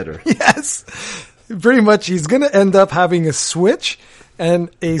me better. Yes. Pretty much, he's going to end up having a Switch and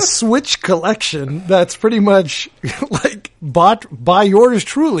a Switch collection that's pretty much like bought by yours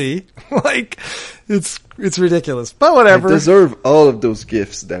truly. Like, it's ridiculous. But whatever. I deserve all of those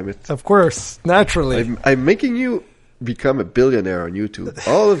gifts, damn it. Of course, naturally. I'm making you become a billionaire on YouTube.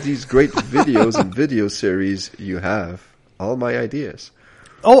 All of these great videos and video series you have, all my ideas.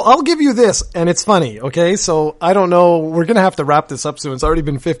 Oh, I'll give you this, and it's funny, okay? So, I don't know, we're gonna have to wrap this up soon. It's already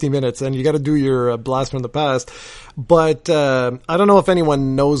been 50 minutes, and you gotta do your blast from the past. But, I don't know if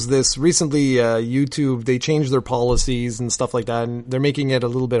anyone knows this. Recently, YouTube, they changed their policies and stuff like that, and they're making it a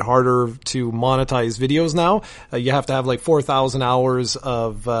little bit harder to monetize videos now. You have to have like 4,000 hours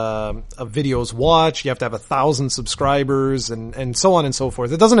of videos watched. You have to have 1,000 subscribers, and so on and so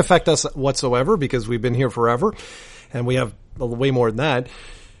forth. It doesn't affect us whatsoever because we've been here forever, and we have way more than that.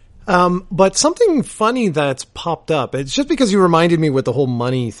 But something funny that's popped up, it's just because you reminded me with the whole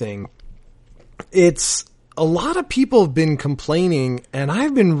money thing. It's a lot of people have been complaining, and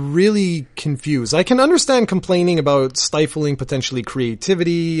I've been really confused. I can understand complaining about stifling potentially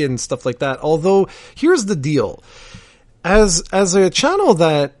creativity and stuff like that. Although, here's the deal. As a channel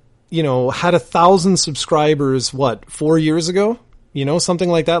that, you know, had 1,000 subscribers, 4 years ago? You know, something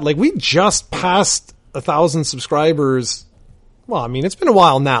like that. Like, we just passed 1,000 subscribers. Well, I mean, it's been a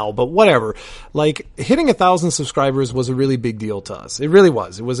while now, but whatever. Like, hitting 1,000 subscribers was a really big deal to us. It really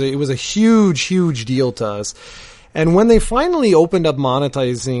was. It was a huge, huge deal to us. And when they finally opened up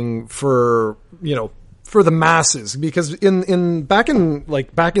monetizing for, you know, for the masses, because back in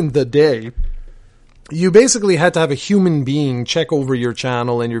the day, you basically had to have a human being check over your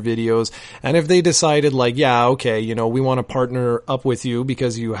channel and your videos. And if they decided like, yeah, okay, you know, we want to partner up with you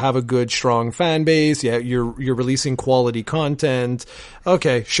because you have a good, strong fan base. Yeah, you're releasing quality content.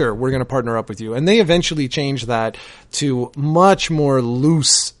 Okay, sure. We're going to partner up with you. And they eventually changed that to much more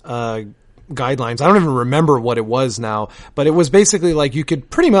loose, guidelines. I don't even remember what it was now, but it was basically like you could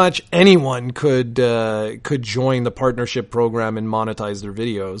pretty much anyone could join the partnership program and monetize their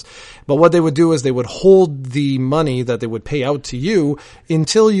videos. But what they would do is they would hold the money that they would pay out to you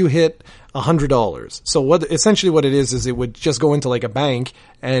until you hit $100. So essentially what it is it would just go into like a bank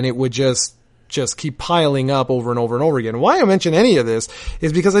and it would just keep piling up over and over and over again. Why I mention any of this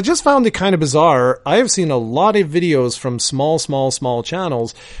is because I just found it kind of bizarre. I have seen a lot of videos from small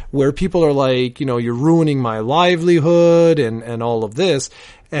channels where people are like, you know, you're ruining my livelihood and all of this.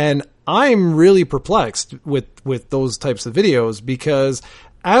 And I'm really perplexed with those types of videos because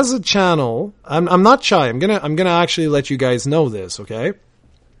as a channel, I'm not shy. I'm gonna actually let you guys know this, okay?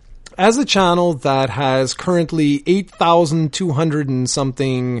 As a channel that has currently 8,200 and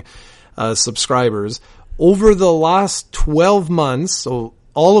something subscribers. Over the last 12 months, so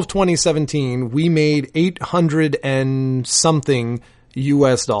all of 2017, we made 800 and something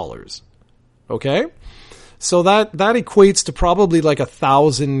US dollars. Okay? So that equates to probably like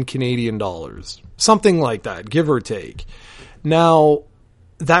 1,000 Canadian dollars. Something like that, give or take. Now,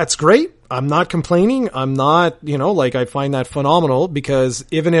 that's great. I'm not complaining. I'm not, you know, like I find that phenomenal because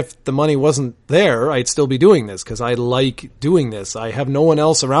even if the money wasn't there, I'd still be doing this because I like doing this. I have no one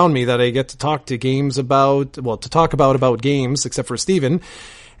else around me that I get to talk to talk about games except for Steven.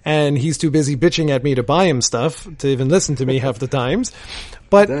 And he's too busy bitching at me to buy him stuff to even listen to me half the times.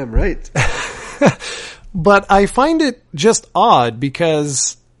 But damn right. But I find it just odd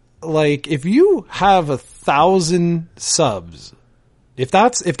because like if you have 1,000 subs, if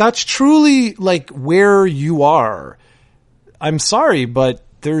that's truly like where you are, I'm sorry, but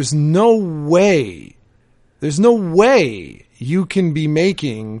there's no way you can be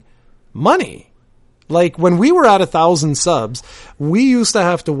making money. Like when we were at 1,000 subs, we used to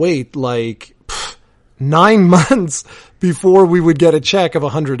have to wait like 9 months before we would get a check of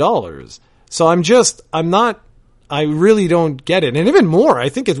 $100. So I really don't get it. And even more, I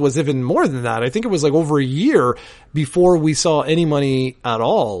think it was even more than that. I think it was like over a year before we saw any money at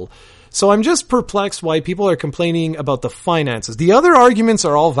all. So I'm just perplexed why people are complaining about the finances. The other arguments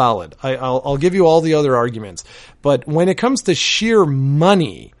are all valid. I'll give you all the other arguments. But when it comes to sheer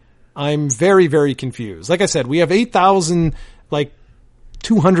money, I'm very, very confused. Like I said, we have 8,000, like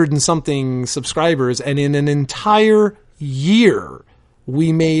 200 and something subscribers, and in an entire year,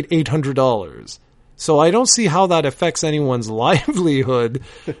 we made $800. So I don't see how that affects anyone's livelihood.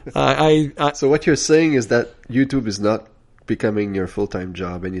 So what you're saying is that YouTube is not becoming your full-time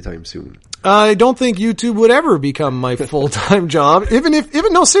job anytime soon. I don't think YouTube would ever become my full-time job.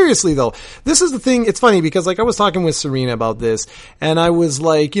 No, seriously though. This is the thing. It's funny because like I was talking with Serena about this and I was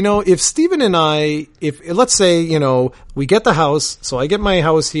like, if Steven and I, let's say, we get the house, so I get my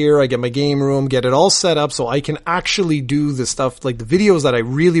house here, I get my game room, get it all set up so I can actually do the stuff, like the videos that I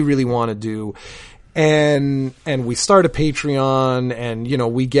really, really want to do. And we start a Patreon and,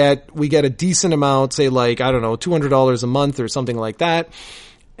 we get a decent amount, say like, I don't know, $200 a month or something like that.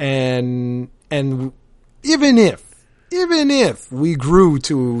 And even if we grew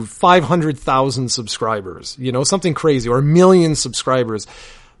to 500,000 subscribers, something crazy, or 1 million subscribers,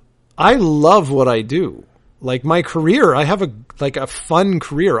 I love what I do. Like my career, I have a fun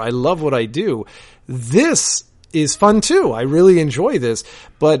career. I love what I do. This is fun too. I really enjoy this.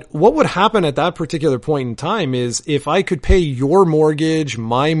 But what would happen at that particular point in time is if I could pay your mortgage,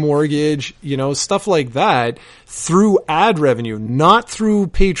 my mortgage, stuff like that through ad revenue, not through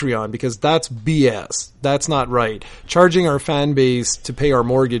Patreon, because that's BS. That's not right. Charging our fan base to pay our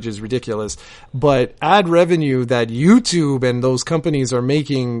mortgage is ridiculous. But ad revenue that YouTube and those companies are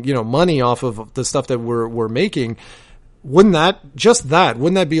making, money off of the stuff that we're making, wouldn't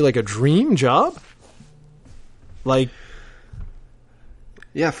that be like a dream job?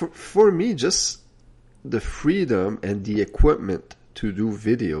 Yeah, for me, just the freedom and the equipment to do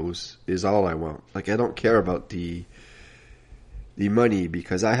videos is all I want. Like, I don't care about the money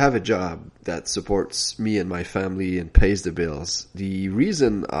because I have a job that supports me and my family and pays the bills. The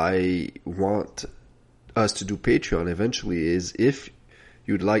reason I want us to do Patreon eventually is if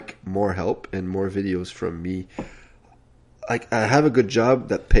you'd like more help and more videos from me. Like, I have a good job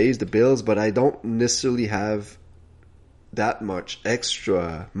that pays the bills, but I don't necessarily have that much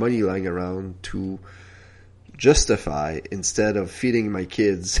extra money lying around to justify, instead of feeding my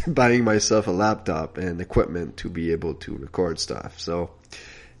kids, buying myself a laptop and equipment to be able to record stuff. So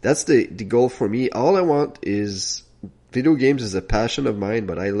that's the goal for me. All I want is video games is a passion of mine,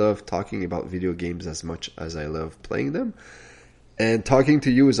 but I love talking about video games as much as I love playing them. And talking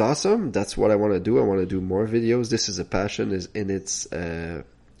to you is awesome. That's what I want to do. I want to do more videos. This is a passion, it's a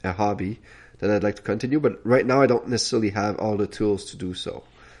hobby that I'd like to continue, but right now I don't necessarily have all the tools to do so.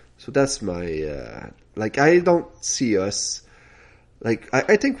 So that's my, I don't see us,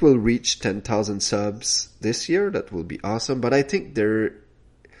 I think we'll reach 10,000 subs this year. That will be awesome, but I think there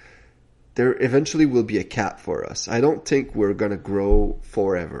eventually will be a cap for us. I don't think we're gonna grow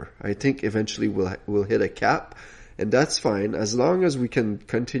forever. I think eventually we'll hit a cap, and that's fine. As long as we can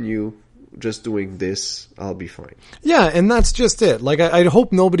continue just doing this, I'll be fine. Yeah, and that's just it. Like, I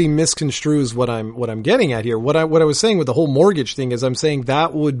hope nobody misconstrues what I'm getting at here. What I was saying with the whole mortgage thing is I'm saying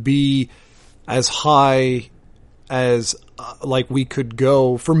that would be as high as we could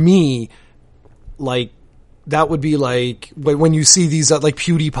go for me. Like, that would be like when you see these like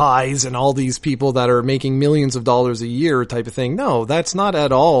PewDiePies and all these people that are making millions of dollars a year type of thing. No, that's not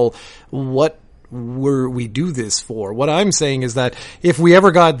at all what we do this for. What I'm saying is that if we ever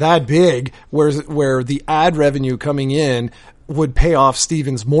got that big where the ad revenue coming in would pay off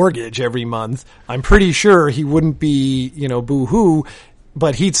Steven's mortgage every month, I'm pretty sure he wouldn't be, boo-hoo,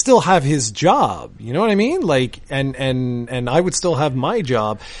 but he'd still have his job. You know what I mean? Like, and I would still have my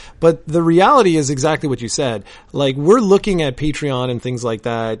job. But the reality is exactly what you said. Like, we're looking at Patreon and things like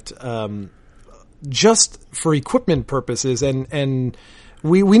that, just for equipment purposes, and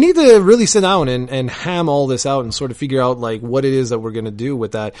we need to really sit down and ham all this out and sort of figure out like what it is that we're going to do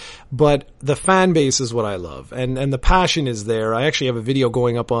with that. But the fan base is what I love, and the passion is there. I actually have a video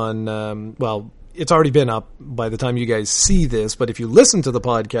going up on, it's already been up by the time you guys see this, but if you listen to the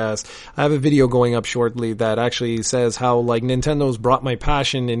podcast, I have a video going up shortly that actually says how like Nintendo's brought my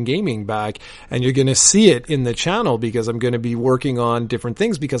passion in gaming back, and you're going to see it in the channel because I'm going to be working on different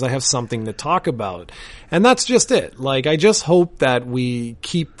things because I have something to talk about. And that's just it. Like, I just hope that we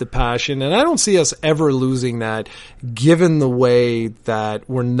keep the passion, and I don't see us ever losing that given the way that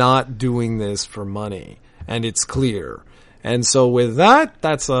we're not doing this for money, and it's clear. And so with that,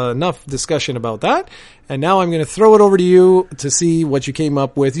 that's enough discussion about that. And now I'm going to throw it over to you to see what you came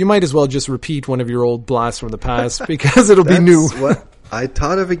up with. You might as well just repeat one of your old blasts from the past because it'll be new. What I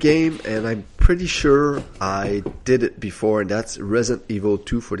thought of a game, and I'm pretty sure I did it before, and that's Resident Evil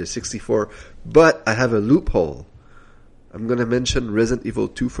 2 for the 64. But I have a loophole. I'm going to mention Resident Evil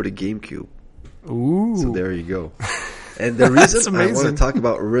 2 for the GameCube. Ooh. So there you go. And the reason I want to talk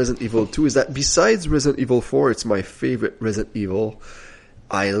about Resident Evil 2 is that besides Resident Evil 4, it's my favorite Resident Evil.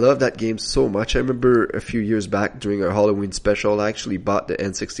 I love that game so much. I remember a few years back during our Halloween special, I actually bought the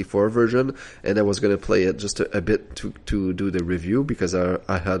N64 version, and I was going to play it just a bit to do the review because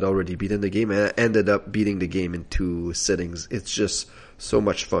I had already beaten the game, and I ended up beating the game in 2 sittings. It's just so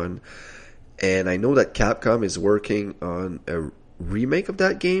much fun. And I know that Capcom is working on a remake of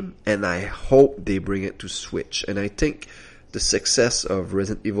that game, and I hope they bring it to Switch. And I think the success of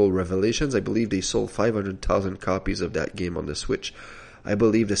Resident Evil Revelations, I believe they sold 500,000 copies of that game on the Switch. I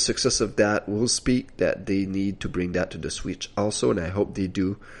believe the success of that will speak that they need to bring that to the Switch also, and I hope they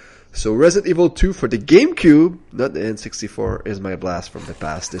do. So Resident Evil 2 for the GameCube, not the N64, is my blast from the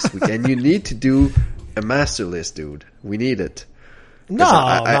past this week. And you need to do a master list, dude. We need it. No,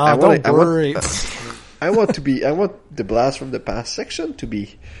 don't worry. I want the blast from the past section to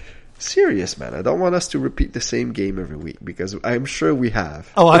be serious, man. I don't want us to repeat the same game every week because I'm sure we have.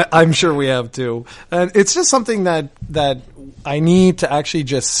 Oh, I'm sure we have too. And it's just something that I need to actually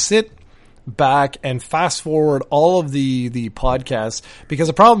just sit back and fast forward all of the podcasts, because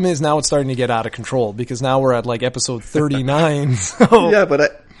the problem is now it's starting to get out of control because now we're at like episode 39. So. Yeah,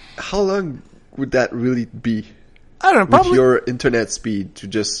 but how long would that really be? I don't know, probably with your internet speed to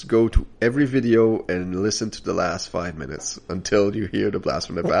just go to every video and listen to the last 5 minutes until you hear the blast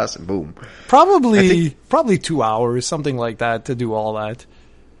from the past and boom. Probably 2 hours, something like that, to do all that.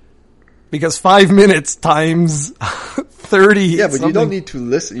 Because 5 minutes times 30. Yeah, but you don't need to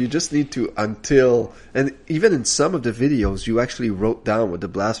listen. You just need to and even in some of the videos, you actually wrote down what the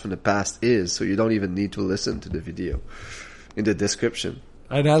blast from the past is, so you don't even need to listen to the video in the description.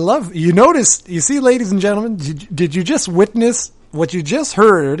 And I love, you see, ladies and gentlemen, did you just witness what you just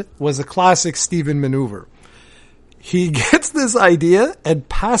heard was a classic Steven maneuver. He gets this idea and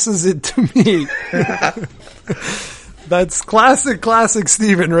passes it to me. That's classic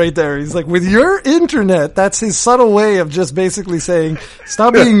Steven right there. He's like, with your internet, that's his subtle way of just basically saying,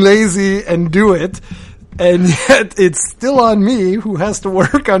 stop being lazy and do it. And yet it's still on me, who has to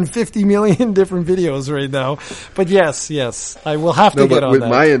work on 50 million different videos right now. But yes, I will have to get on that. With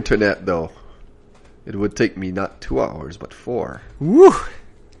my internet, though, it would take me not 2 hours, but 4. Woo!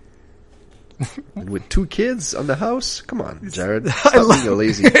 And with 2 kids on the house, come on, Jared, stop being a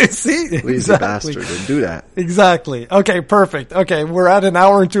lazy bastard and do that. Exactly. Okay, perfect. Okay, we're at an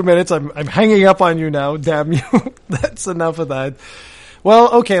hour and 2 minutes. I'm hanging up on you now. Damn you. That's enough of that.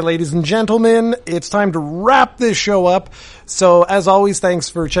 Well, okay, ladies and gentlemen, it's time to wrap this show up. So, as always, thanks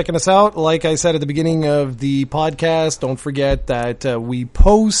for checking us out. Like I said at the beginning of the podcast, don't forget that we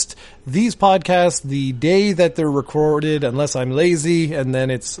post these podcasts the day that they're recorded, unless I'm lazy, and then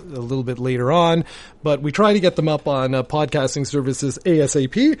it's a little bit later on. But we try to get them up on podcasting services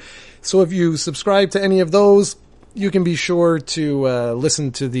ASAP. So if you subscribe to any of those, you can be sure to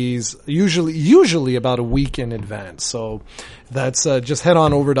listen to these usually about a week in advance. So that's just head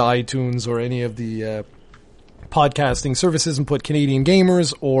on over to iTunes or any of the podcasting services and put Canadian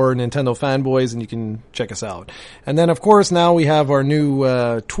Gamers or Nintendo Fanboys, and you can check us out. And then, of course, now we have our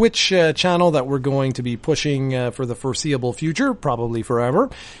new Twitch channel that we're going to be pushing for the foreseeable future, probably forever,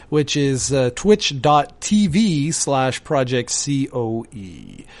 which is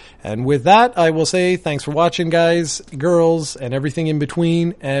twitch.tv/ProjectCOE. And with that, I will say thanks for watching, guys, girls, and everything in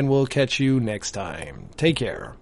between, and we'll catch you next time. Take care.